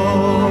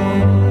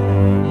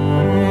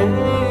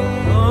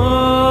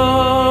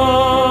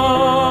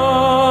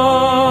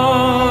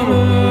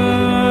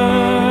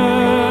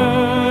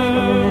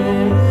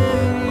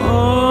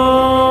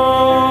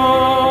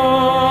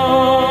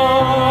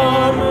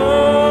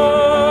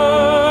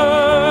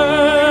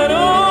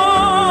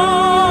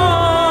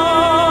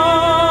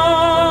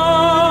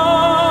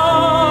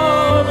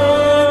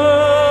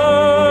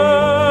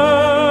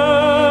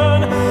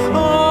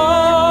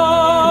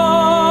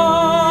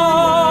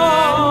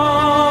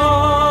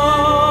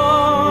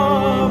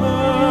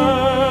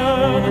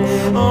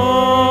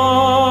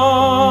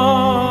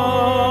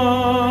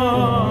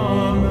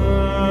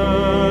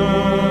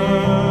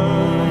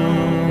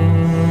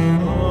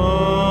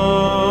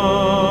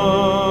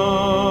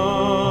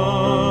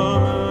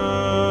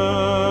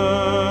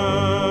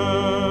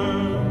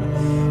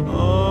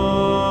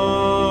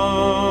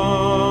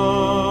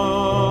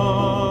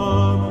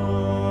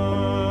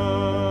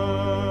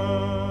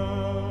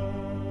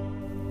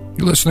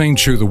 You're listening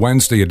to the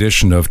Wednesday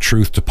edition of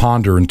Truth to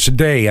Ponder, and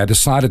today I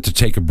decided to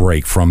take a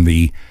break from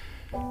the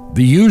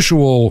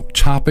usual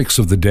topics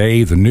of the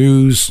day, the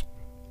news,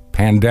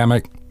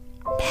 pandemic,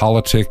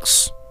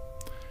 politics,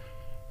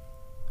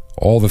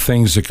 all the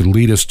things that could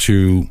lead us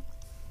to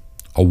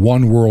a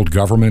one-world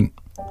government,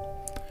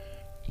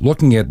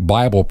 looking at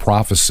Bible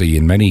prophecy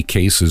in many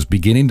cases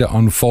beginning to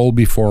unfold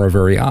before our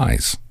very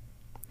eyes.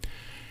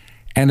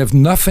 And if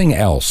nothing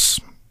else,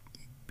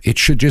 it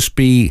should just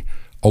be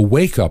a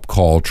wake-up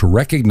call to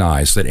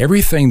recognize that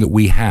everything that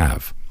we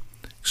have,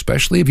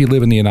 especially if you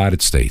live in the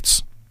United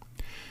States,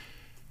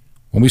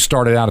 when we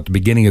started out at the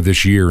beginning of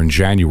this year in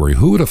January,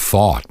 who would have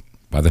thought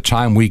by the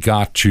time we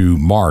got to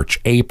March,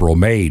 April,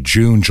 May,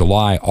 June,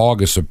 July,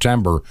 August,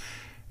 September,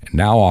 and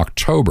now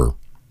October,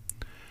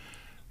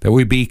 that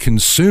we'd be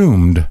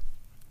consumed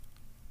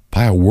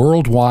by a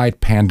worldwide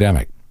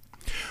pandemic.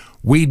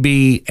 We'd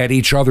be at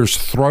each other's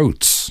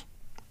throats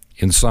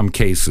in some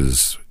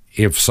cases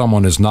if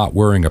someone is not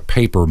wearing a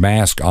paper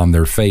mask on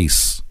their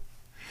face.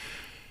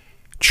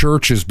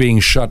 Church is being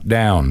shut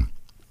down.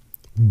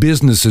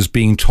 Businesses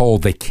being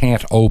told they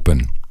can't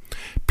open.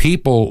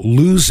 People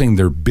losing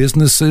their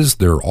businesses,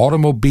 their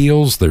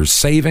automobiles, their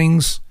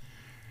savings.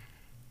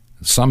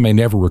 Some may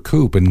never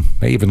recoup and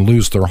may even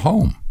lose their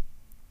home.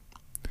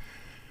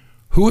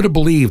 Who would have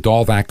believed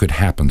all that could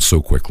happen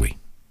so quickly?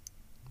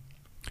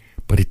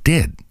 But it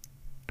did.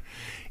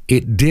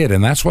 It did,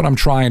 and that's what I'm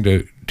trying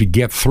to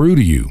get through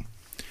to you,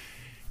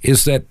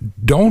 is that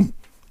don't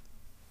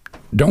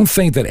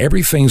think that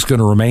everything's going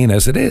to remain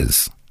as it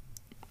is.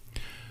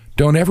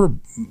 Don't ever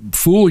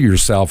fool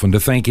yourself into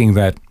thinking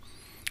that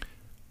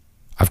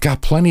I've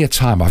got plenty of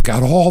time. I've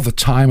got all the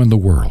time in the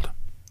world.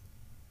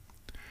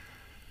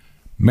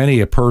 Many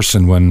a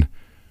person,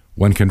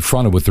 when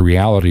confronted with the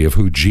reality of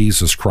who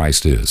Jesus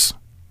Christ is,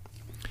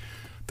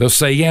 they'll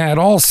say, yeah, it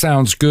all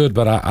sounds good,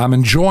 but I'm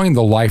enjoying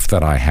the life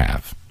that I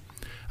have.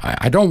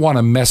 I don't want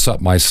to mess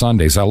up my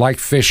Sundays. I like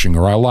fishing,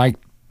 or I like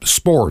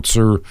sports,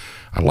 or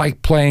I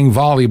like playing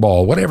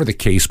volleyball, whatever the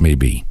case may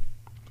be.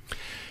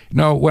 You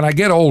know, when I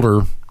get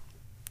older,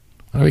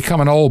 when I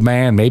become an old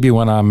man, maybe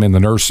when I'm in the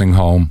nursing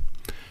home,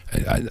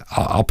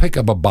 I'll pick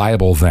up a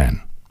Bible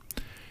then,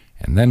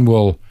 and then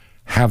we'll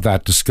have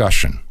that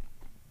discussion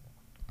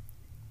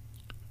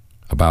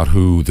about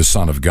who the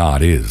Son of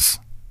God is.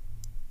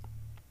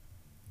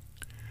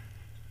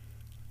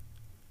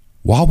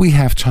 While we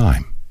have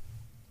time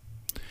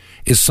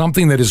is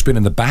something that has been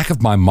in the back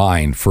of my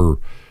mind for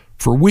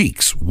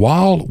weeks.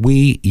 While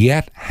we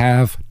yet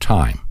have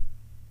time.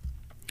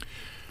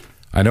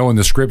 I know in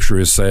the scripture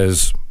it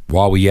says,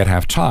 while we yet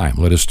have time,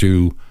 let us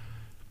do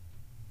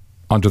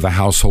unto the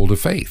household of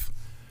faith.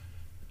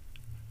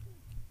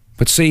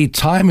 But see,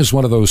 time is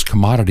one of those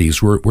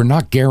commodities we're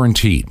not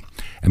guaranteed.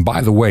 And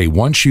by the way,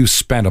 once you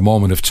spend a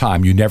moment of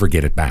time, you never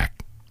get it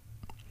back.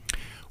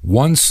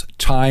 Once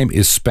time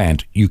is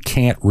spent, you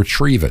can't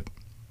retrieve it.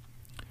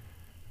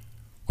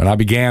 When I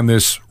began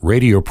this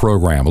radio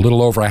program a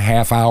little over a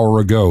half hour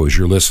ago as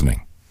you're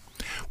listening,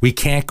 we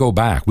can't go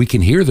back. We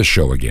can hear the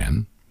show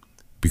again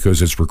because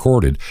it's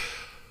recorded.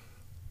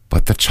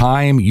 But the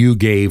time you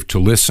gave to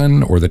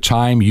listen or the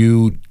time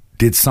you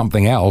did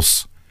something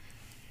else,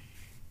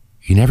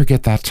 you never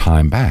get that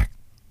time back.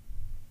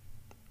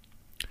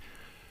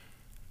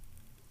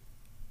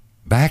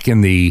 Back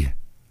in the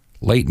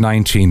late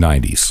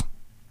 1990s,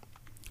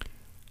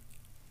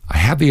 I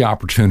had the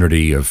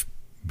opportunity of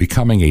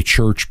becoming a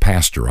church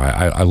pastor.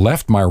 I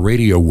left my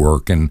radio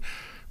work, and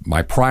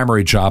my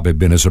primary job had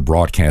been as a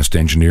broadcast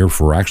engineer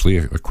for actually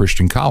a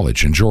Christian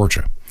college in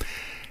Georgia.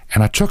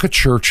 And I took a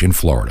church in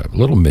Florida, a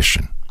little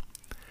mission.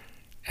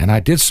 And I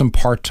did some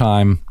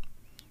part-time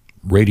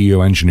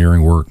radio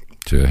engineering work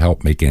to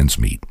help make ends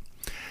meet.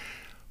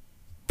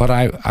 But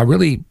I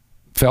really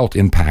felt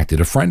impacted.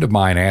 A friend of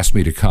mine asked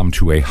me to come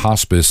to a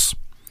hospice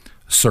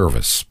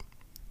service.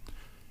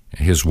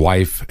 His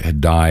wife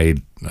had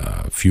died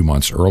a few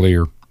months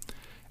earlier,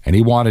 and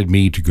he wanted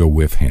me to go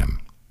with him.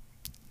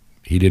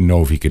 He didn't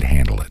know if he could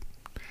handle it.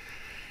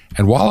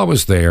 And while I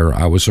was there,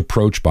 I was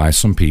approached by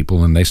some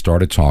people, and they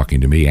started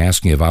talking to me,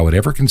 asking if I would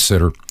ever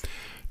consider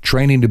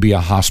training to be a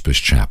hospice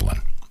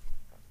chaplain.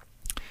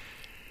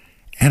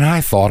 And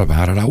I thought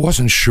about it. I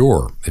wasn't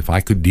sure if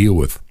I could deal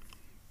with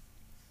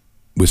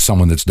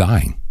someone that's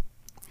dying.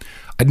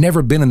 I'd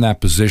never been in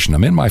that position.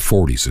 I'm in my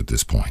 40s at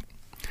this point.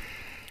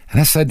 And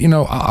I said,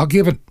 I'll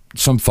give it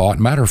some thought.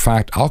 Matter of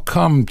fact, I'll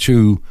come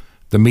to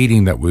the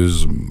meeting that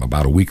was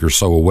about a week or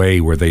so away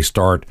where they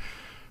start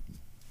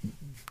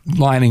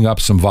lining up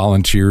some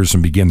volunteers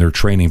and begin their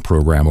training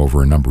program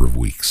over a number of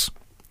weeks.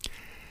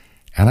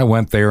 And I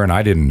went there, and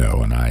I didn't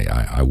know. And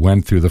I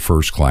went through the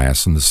first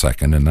class and the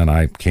second, and then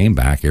I came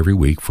back every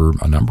week for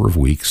a number of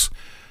weeks,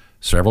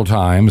 several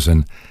times.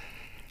 And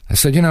I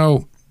said,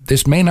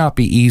 this may not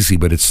be easy,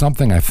 but it's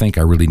something I think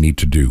I really need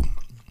to do.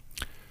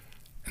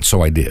 And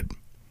so I did.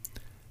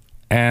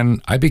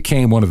 And I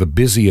became one of the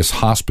busiest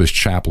hospice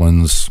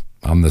chaplains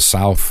on the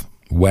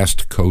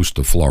southwest coast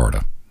of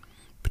Florida,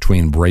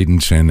 between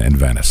Bradenton and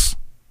Venice,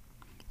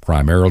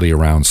 primarily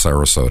around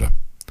Sarasota.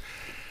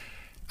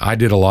 I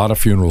did a lot of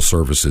funeral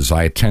services.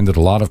 I attended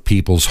a lot of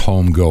people's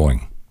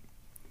homegoing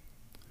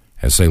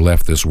as they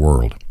left this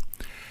world.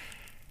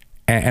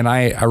 And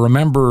I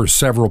remember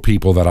several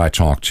people that I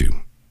talked to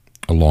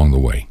along the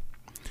way,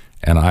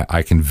 and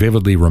I can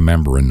vividly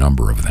remember a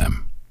number of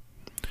them.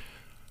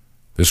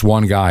 This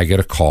one guy, I get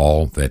a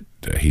call that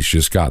he's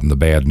just gotten the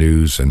bad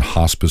news and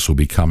hospice will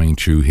be coming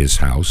to his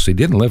house. He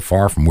didn't live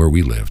far from where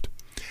we lived.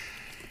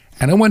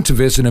 And I went to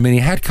visit him, and he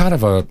had kind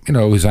of a,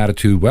 his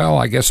attitude, well,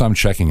 I guess I'm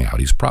checking out.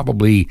 He's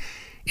probably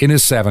in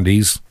his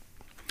 70s.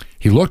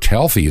 He looked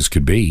healthy as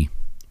could be.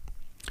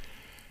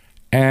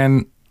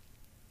 And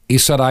he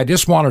said, I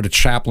just wanted a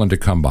chaplain to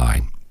come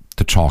by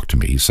to talk to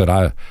me. He said,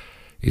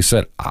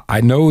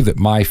 I know that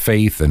my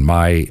faith and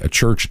my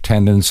church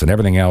attendance and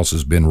everything else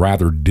has been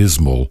rather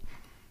dismal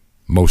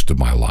most of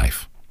my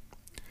life.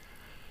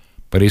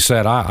 But he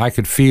said, I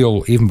could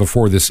feel, even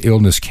before this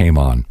illness came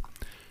on,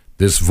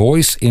 this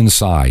voice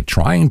inside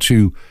trying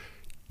to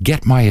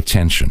get my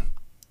attention,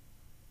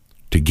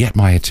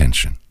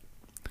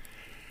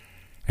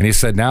 And he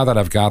said, now that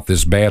I've got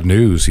this bad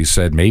news, he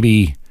said,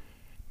 maybe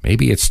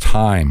it's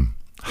time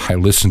I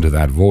listen to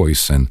that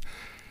voice. And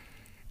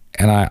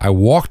I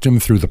walked him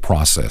through the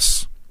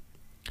process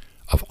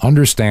of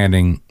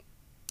understanding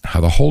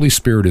how the Holy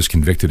Spirit has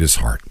convicted his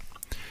heart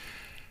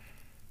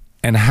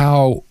and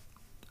how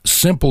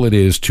simple it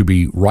is to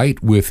be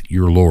right with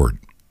your Lord.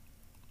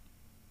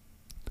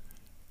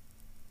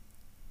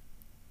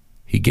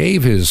 He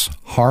gave his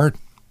heart,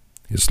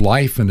 his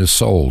life, and his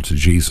soul to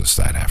Jesus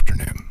that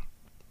afternoon.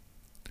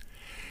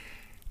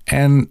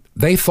 And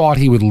they thought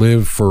he would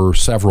live for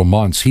several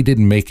months. He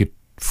didn't make it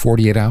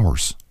 48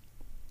 hours.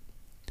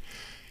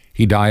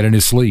 He died in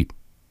his sleep.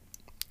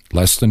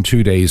 Less than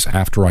 2 days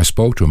after I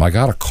spoke to him, I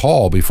got a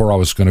call before I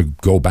was going to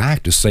go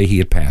back to say he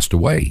had passed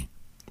away.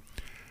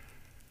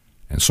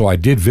 And so I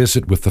did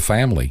visit with the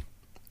family.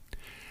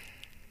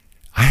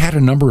 I had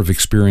a number of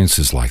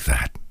experiences like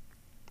that.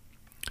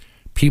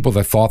 People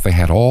that thought they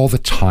had all the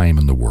time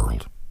in the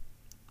world.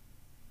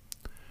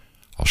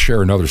 I'll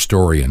share another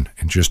story in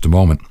just a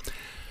moment.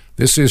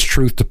 This is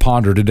Truth to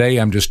Ponder. Today,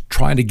 I'm just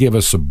trying to give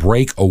us a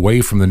break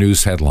away from the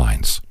news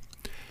headlines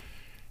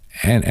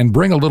and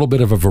bring a little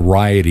bit of a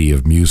variety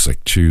of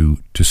music to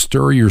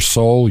stir your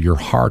soul, your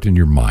heart, and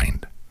your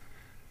mind.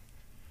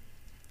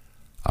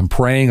 I'm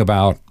praying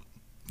about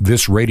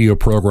this radio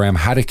program,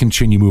 how to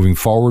continue moving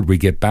forward. We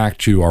get back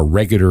to our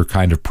regular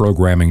kind of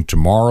programming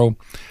tomorrow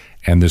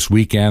and this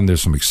weekend.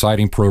 There's some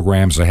exciting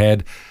programs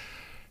ahead,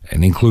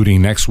 and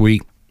including next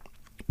week.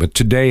 But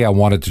today I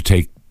wanted to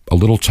take a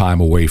little time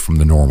away from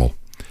the normal.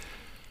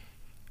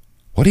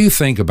 What do you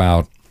think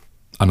about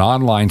an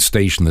online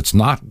station that's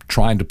not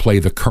trying to play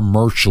the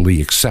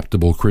commercially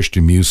acceptable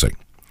Christian music,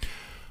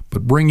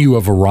 but bring you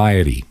a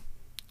variety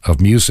of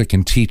music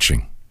and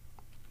teaching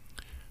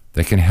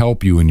that can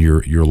help you in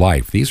your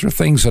life? These are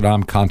things that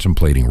I'm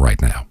contemplating right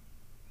now.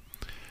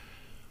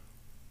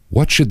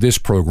 What should this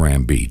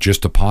program be?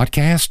 Just a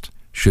podcast?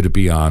 Should it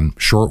be on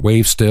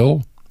shortwave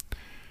still?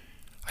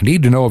 I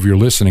need to know if you're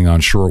listening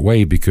on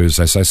shortwave because,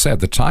 as I said,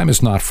 the time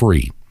is not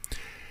free.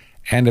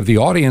 And if the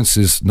audience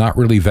is not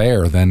really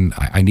there, then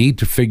I need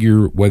to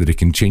figure whether to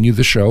continue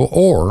the show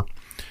or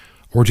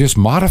just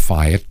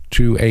modify it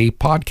to a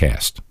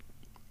podcast.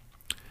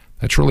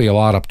 That's really a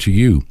lot up to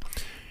you.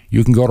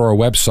 You can go to our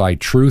website,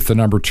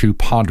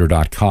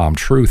 truth2ponder.com,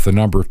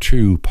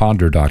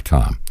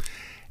 truth2ponder.com.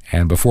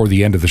 And before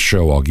the end of the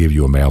show, I'll give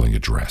you a mailing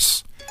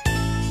address.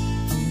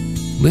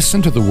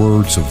 Listen to the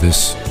words of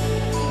this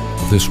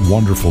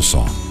wonderful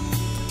song.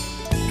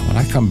 And when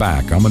I come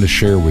back, I'm going to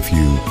share with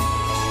you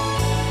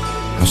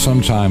how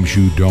sometimes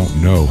you don't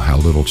know how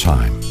little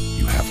time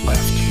you have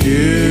left.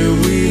 Here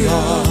we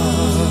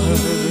are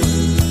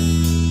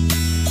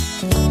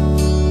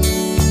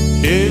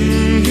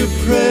in your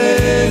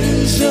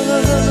presence,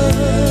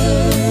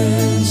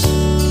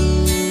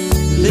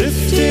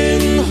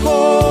 lifting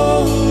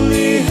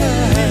holy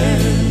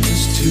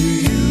hands to you.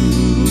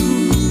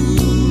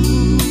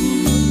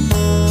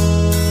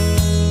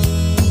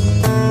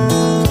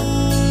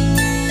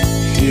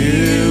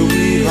 Here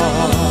we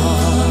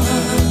are,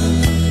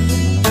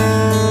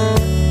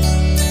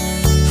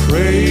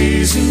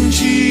 praising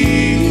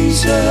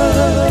Jesus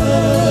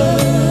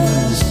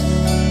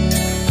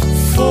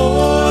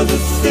for the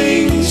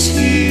things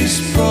He's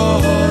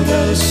brought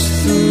us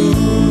through.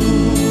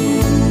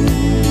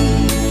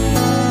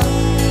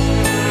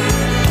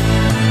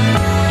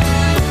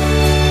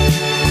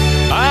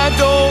 I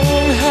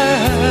don't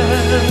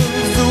have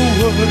the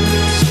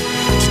words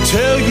to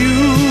tell you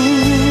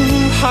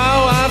how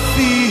I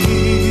feel.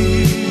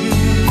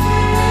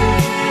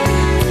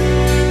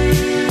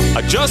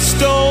 I just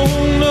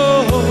don't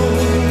know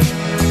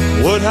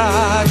what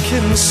I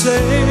can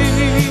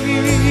say.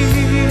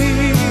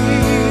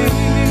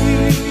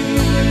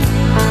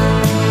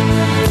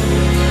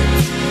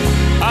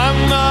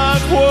 I'm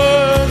not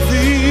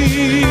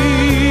worthy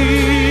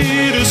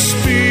to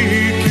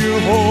speak your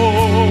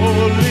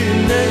holy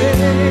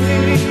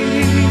name,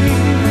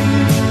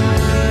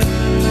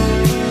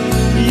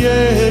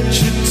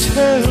 yet you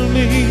tell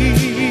me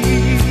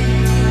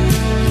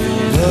you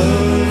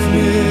love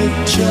me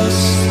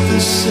just the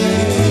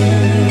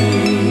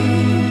same.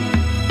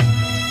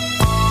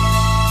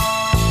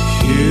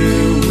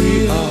 Here we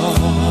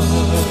are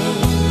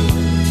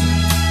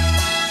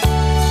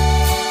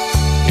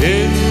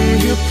in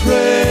your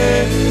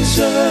presence,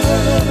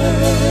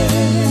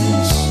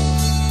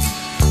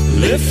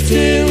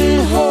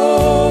 lifting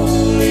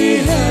holy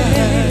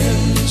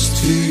hands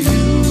to you.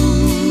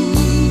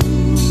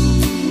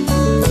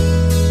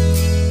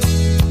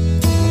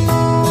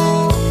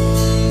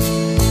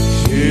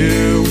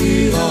 Here we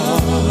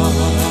are,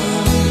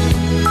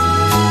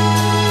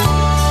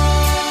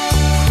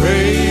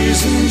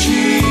 praising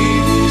Jesus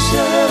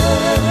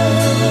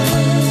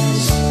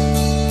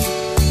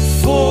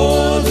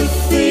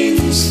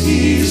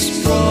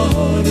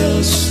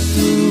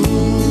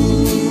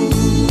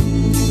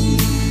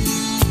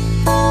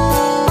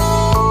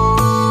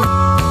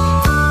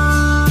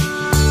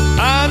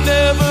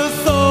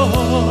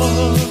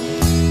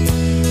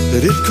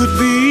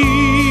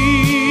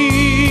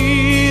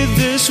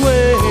this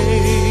way.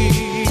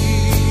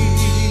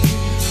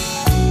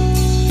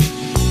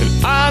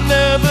 And I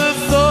never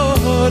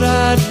thought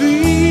I'd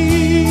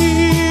be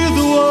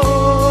the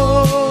one,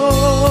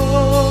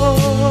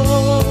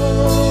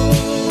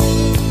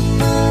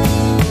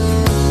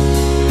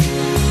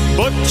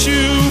 but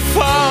you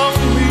found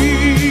me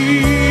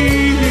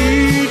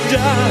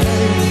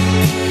dying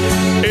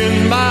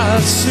in my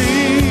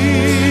sin,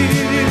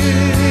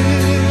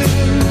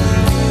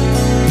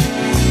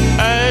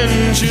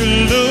 and you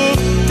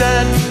looked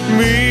at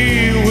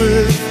me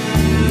with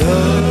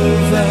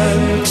love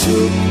and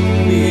took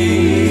me.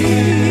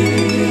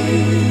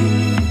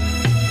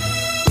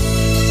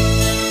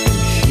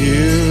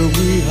 Here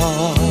we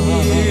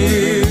are,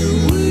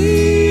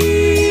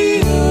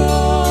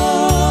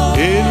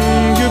 in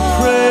your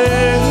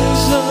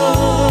presence,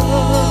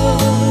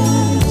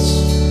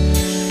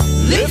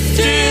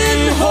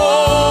 lifting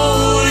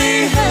holy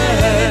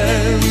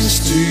hands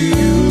to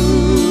you.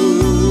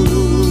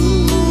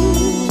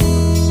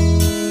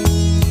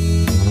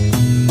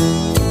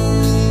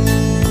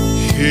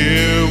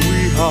 Here we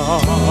are,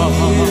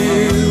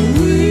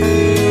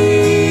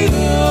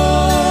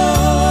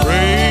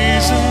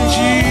 praising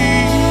Jesus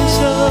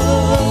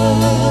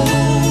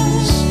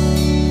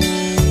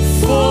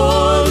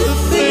for the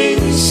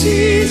things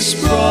He's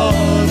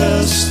brought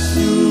us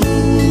through.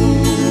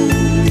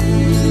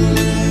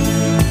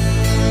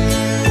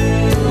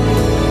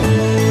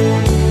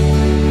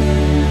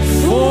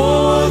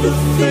 For the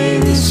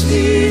things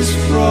He's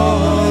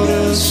brought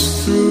us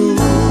through.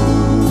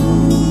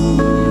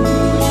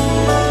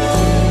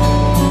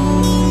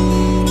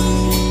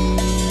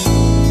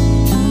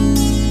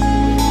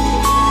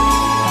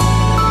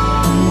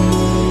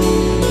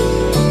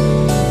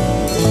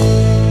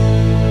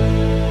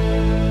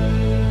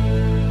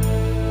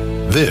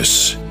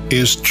 This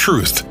is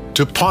Truth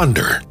to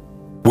Ponder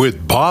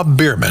with Bob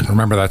Bierman.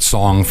 Remember that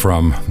song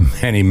from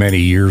many, many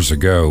years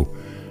ago?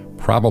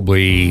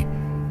 Probably,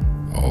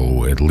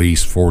 at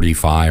least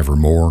 45 or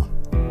more.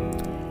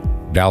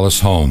 Dallas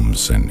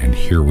Holmes, and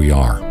here we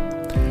are.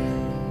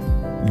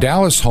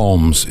 Dallas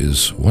Holmes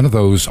is one of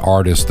those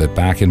artists that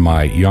back in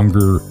my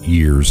younger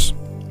years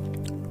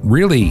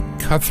really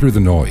cut through the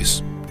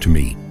noise to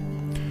me.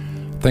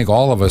 I think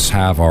all of us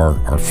have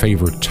our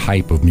favorite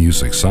type of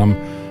music.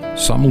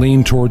 Some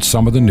lean towards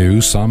some of the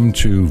new, some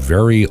to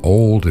very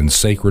old and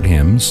sacred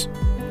hymns.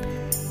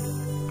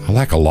 I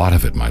like a lot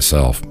of it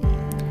myself.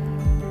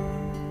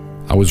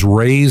 I was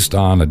raised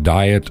on a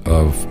diet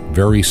of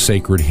very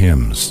sacred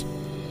hymns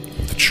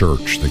of the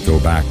church that go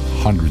back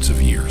hundreds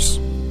of years.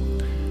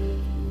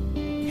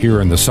 Here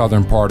in the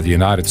southern part of the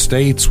United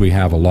States, we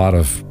have a lot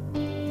of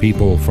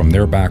people from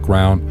their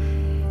background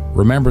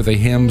remember the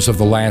hymns of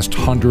the last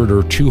 100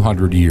 or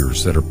 200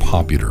 years that are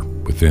popular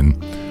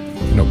within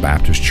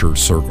Baptist church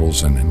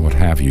circles and what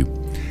have you.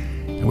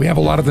 And we have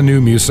a lot of the new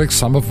music.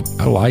 Some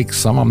I like,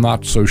 some I'm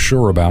not so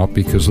sure about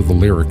because of the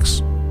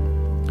lyrics.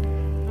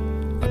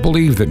 I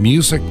believe that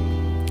music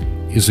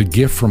is a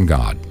gift from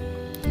God.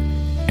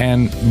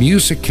 And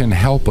music can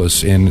help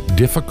us in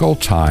difficult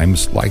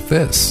times like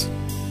this.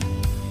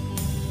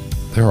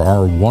 There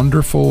are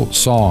wonderful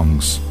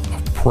songs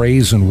of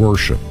praise and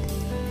worship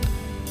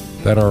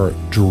that are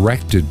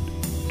directed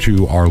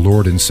to our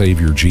Lord and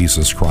Savior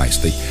Jesus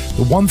Christ. The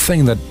one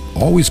thing that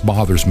always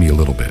bothers me a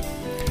little bit,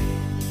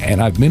 and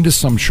I've been to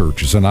some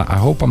churches, and I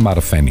hope I'm not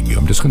offending you,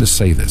 I'm just going to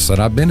say this, that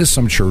I've been to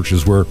some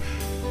churches where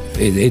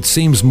it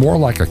seems more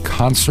like a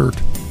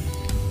concert,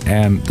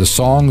 and the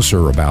songs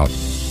are about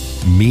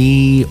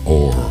me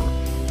or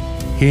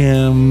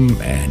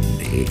him, and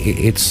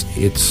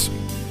it's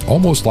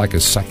almost like a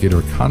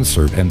secular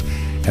concert, and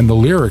the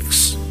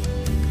lyrics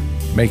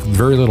make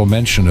very little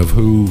mention of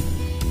who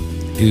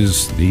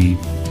is the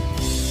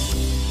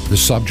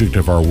subject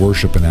of our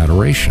worship and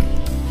adoration.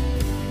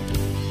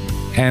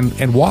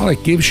 And while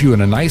it gives you a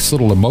nice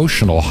little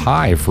emotional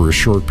high for a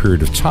short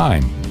period of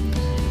time,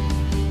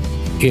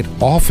 it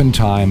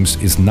oftentimes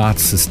is not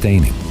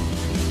sustaining.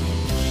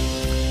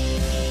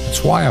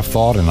 That's why I've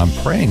thought and I'm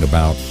praying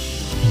about,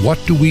 what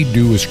do we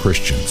do as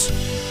Christians?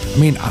 I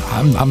mean,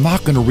 I'm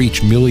not going to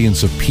reach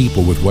millions of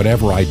people with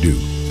whatever I do.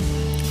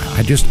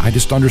 I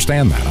just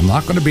understand that. I'm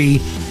not going to be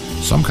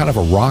some kind of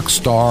a rock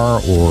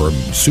star or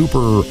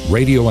super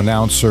radio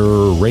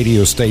announcer,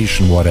 radio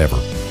station, whatever.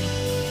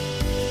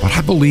 But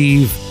I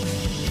believe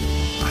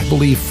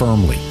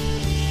firmly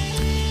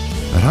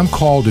that I'm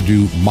called to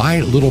do my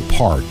little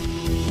part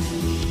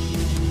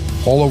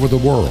all over the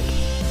world.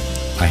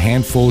 A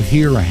handful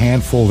here, a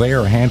handful there,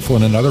 a handful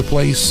in another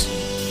place.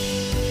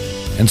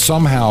 And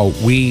somehow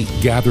we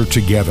gather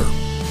together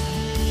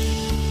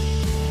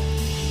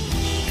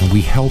and we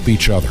help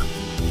each other,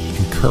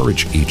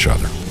 encourage each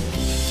other.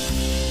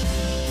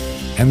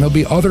 And there'll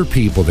be other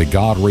people that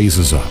God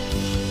raises up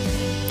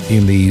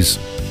in these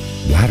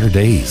latter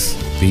days,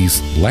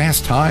 these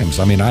last times.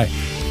 I mean, I'm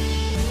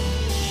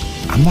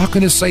not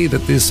going to say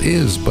that this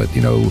is, but,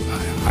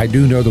 I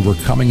do know that we're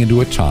coming into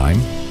a time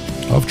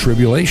of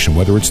tribulation.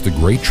 Whether it's the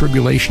Great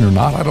Tribulation or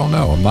not, I don't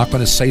know. I'm not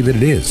going to say that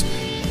it is.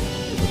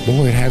 But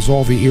boy, it has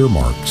all the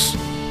earmarks.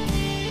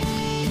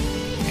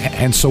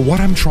 And so what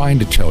I'm trying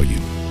to tell you,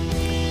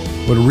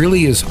 what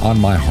really is on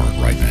my heart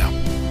right now,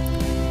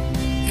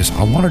 is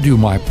I want to do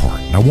my part,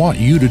 and I want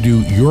you to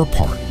do your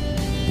part,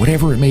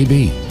 whatever it may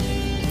be.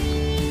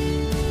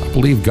 I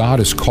believe God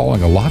is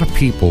calling a lot of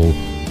people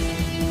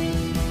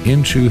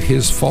into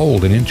His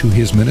fold and into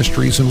His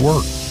ministries and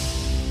work.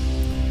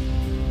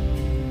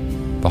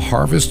 The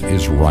harvest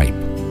is ripe.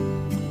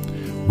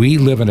 We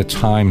live in a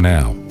time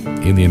now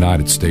in the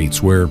United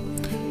States where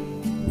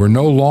we're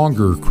no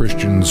longer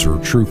Christians, or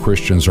true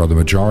Christians are the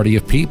majority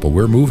of people.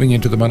 We're moving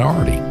into the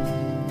minority.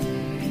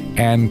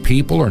 And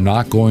people are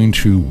not going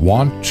to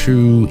want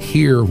to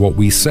hear what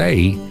we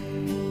say,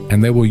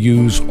 and they will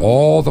use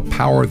all the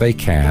power they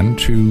can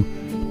to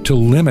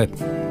limit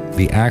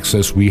the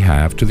access we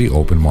have to the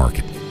open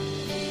market.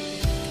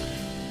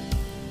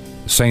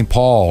 St.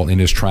 Paul, in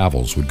his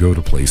travels, would go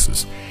to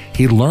places.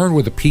 He learned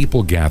where the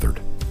people gathered.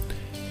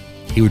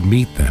 He would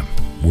meet them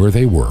where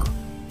they were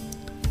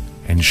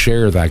and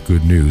share that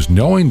good news,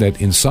 knowing that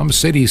in some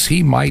cities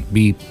he might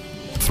be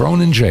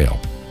thrown in jail.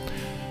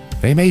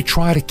 They may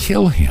try to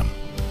kill him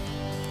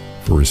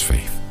for his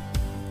faith.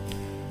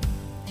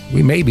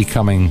 We may be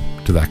coming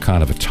to that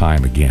kind of a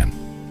time again.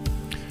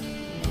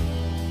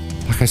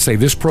 Like I say,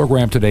 this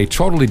program today,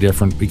 totally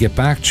different. We get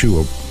back to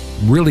a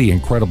really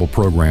incredible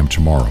program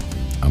tomorrow.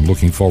 I'm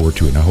looking forward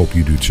to it, and I hope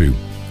you do too.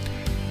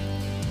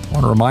 I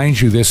want to remind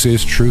you, this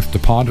is Truth to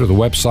Ponder. The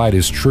website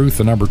is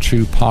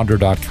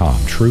truth2ponder.com.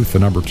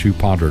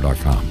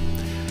 Truth2ponder.com.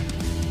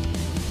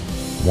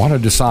 I want to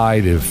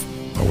decide if,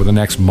 over the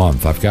next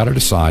month, I've got to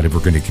decide if we're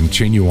going to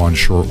continue on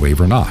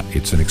shortwave or not.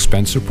 It's an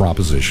expensive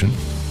proposition,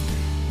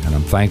 and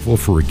I'm thankful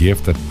for a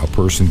gift that a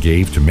person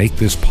gave to make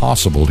this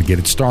possible, to get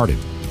it started.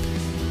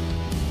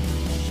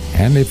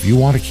 And if you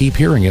want to keep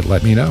hearing it,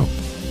 let me know.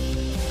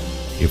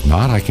 If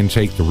not, I can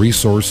take the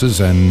resources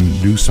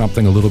and do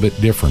something a little bit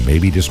different.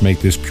 Maybe just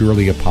make this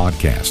purely a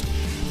podcast.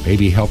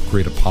 Maybe help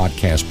create a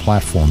podcast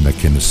platform that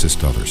can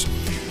assist others.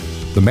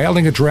 The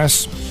mailing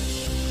address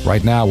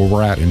right now where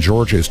we're at in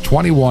Georgia is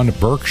 21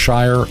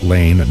 Berkshire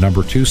Lane,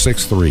 number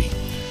 263.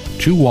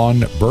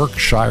 21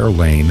 Berkshire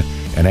Lane,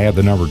 and add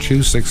the number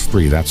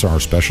 263. That's our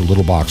special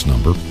little box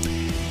number.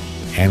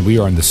 And we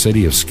are in the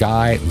city of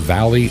Sky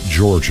Valley,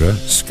 Georgia.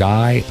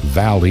 Sky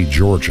Valley,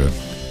 Georgia.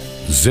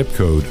 Zip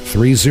code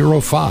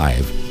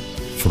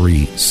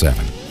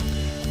 30537.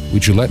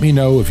 Would you let me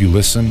know if you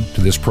listen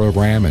to this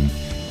program and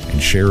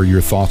share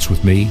your thoughts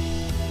with me?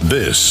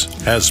 This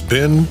has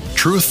been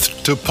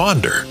Truth to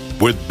Ponder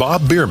with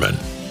Bob Bierman.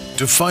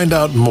 To find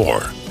out more,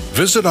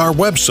 visit our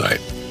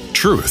website,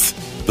 truth,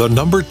 the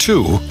number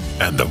 2,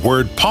 and the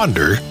word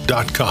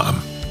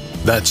ponder.com.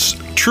 That's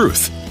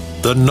truth,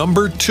 the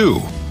number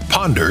 2,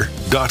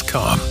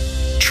 ponder.com.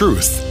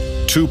 Truth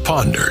to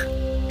Ponder,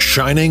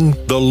 shining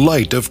the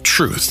light of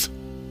truth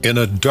in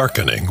a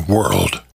darkening world.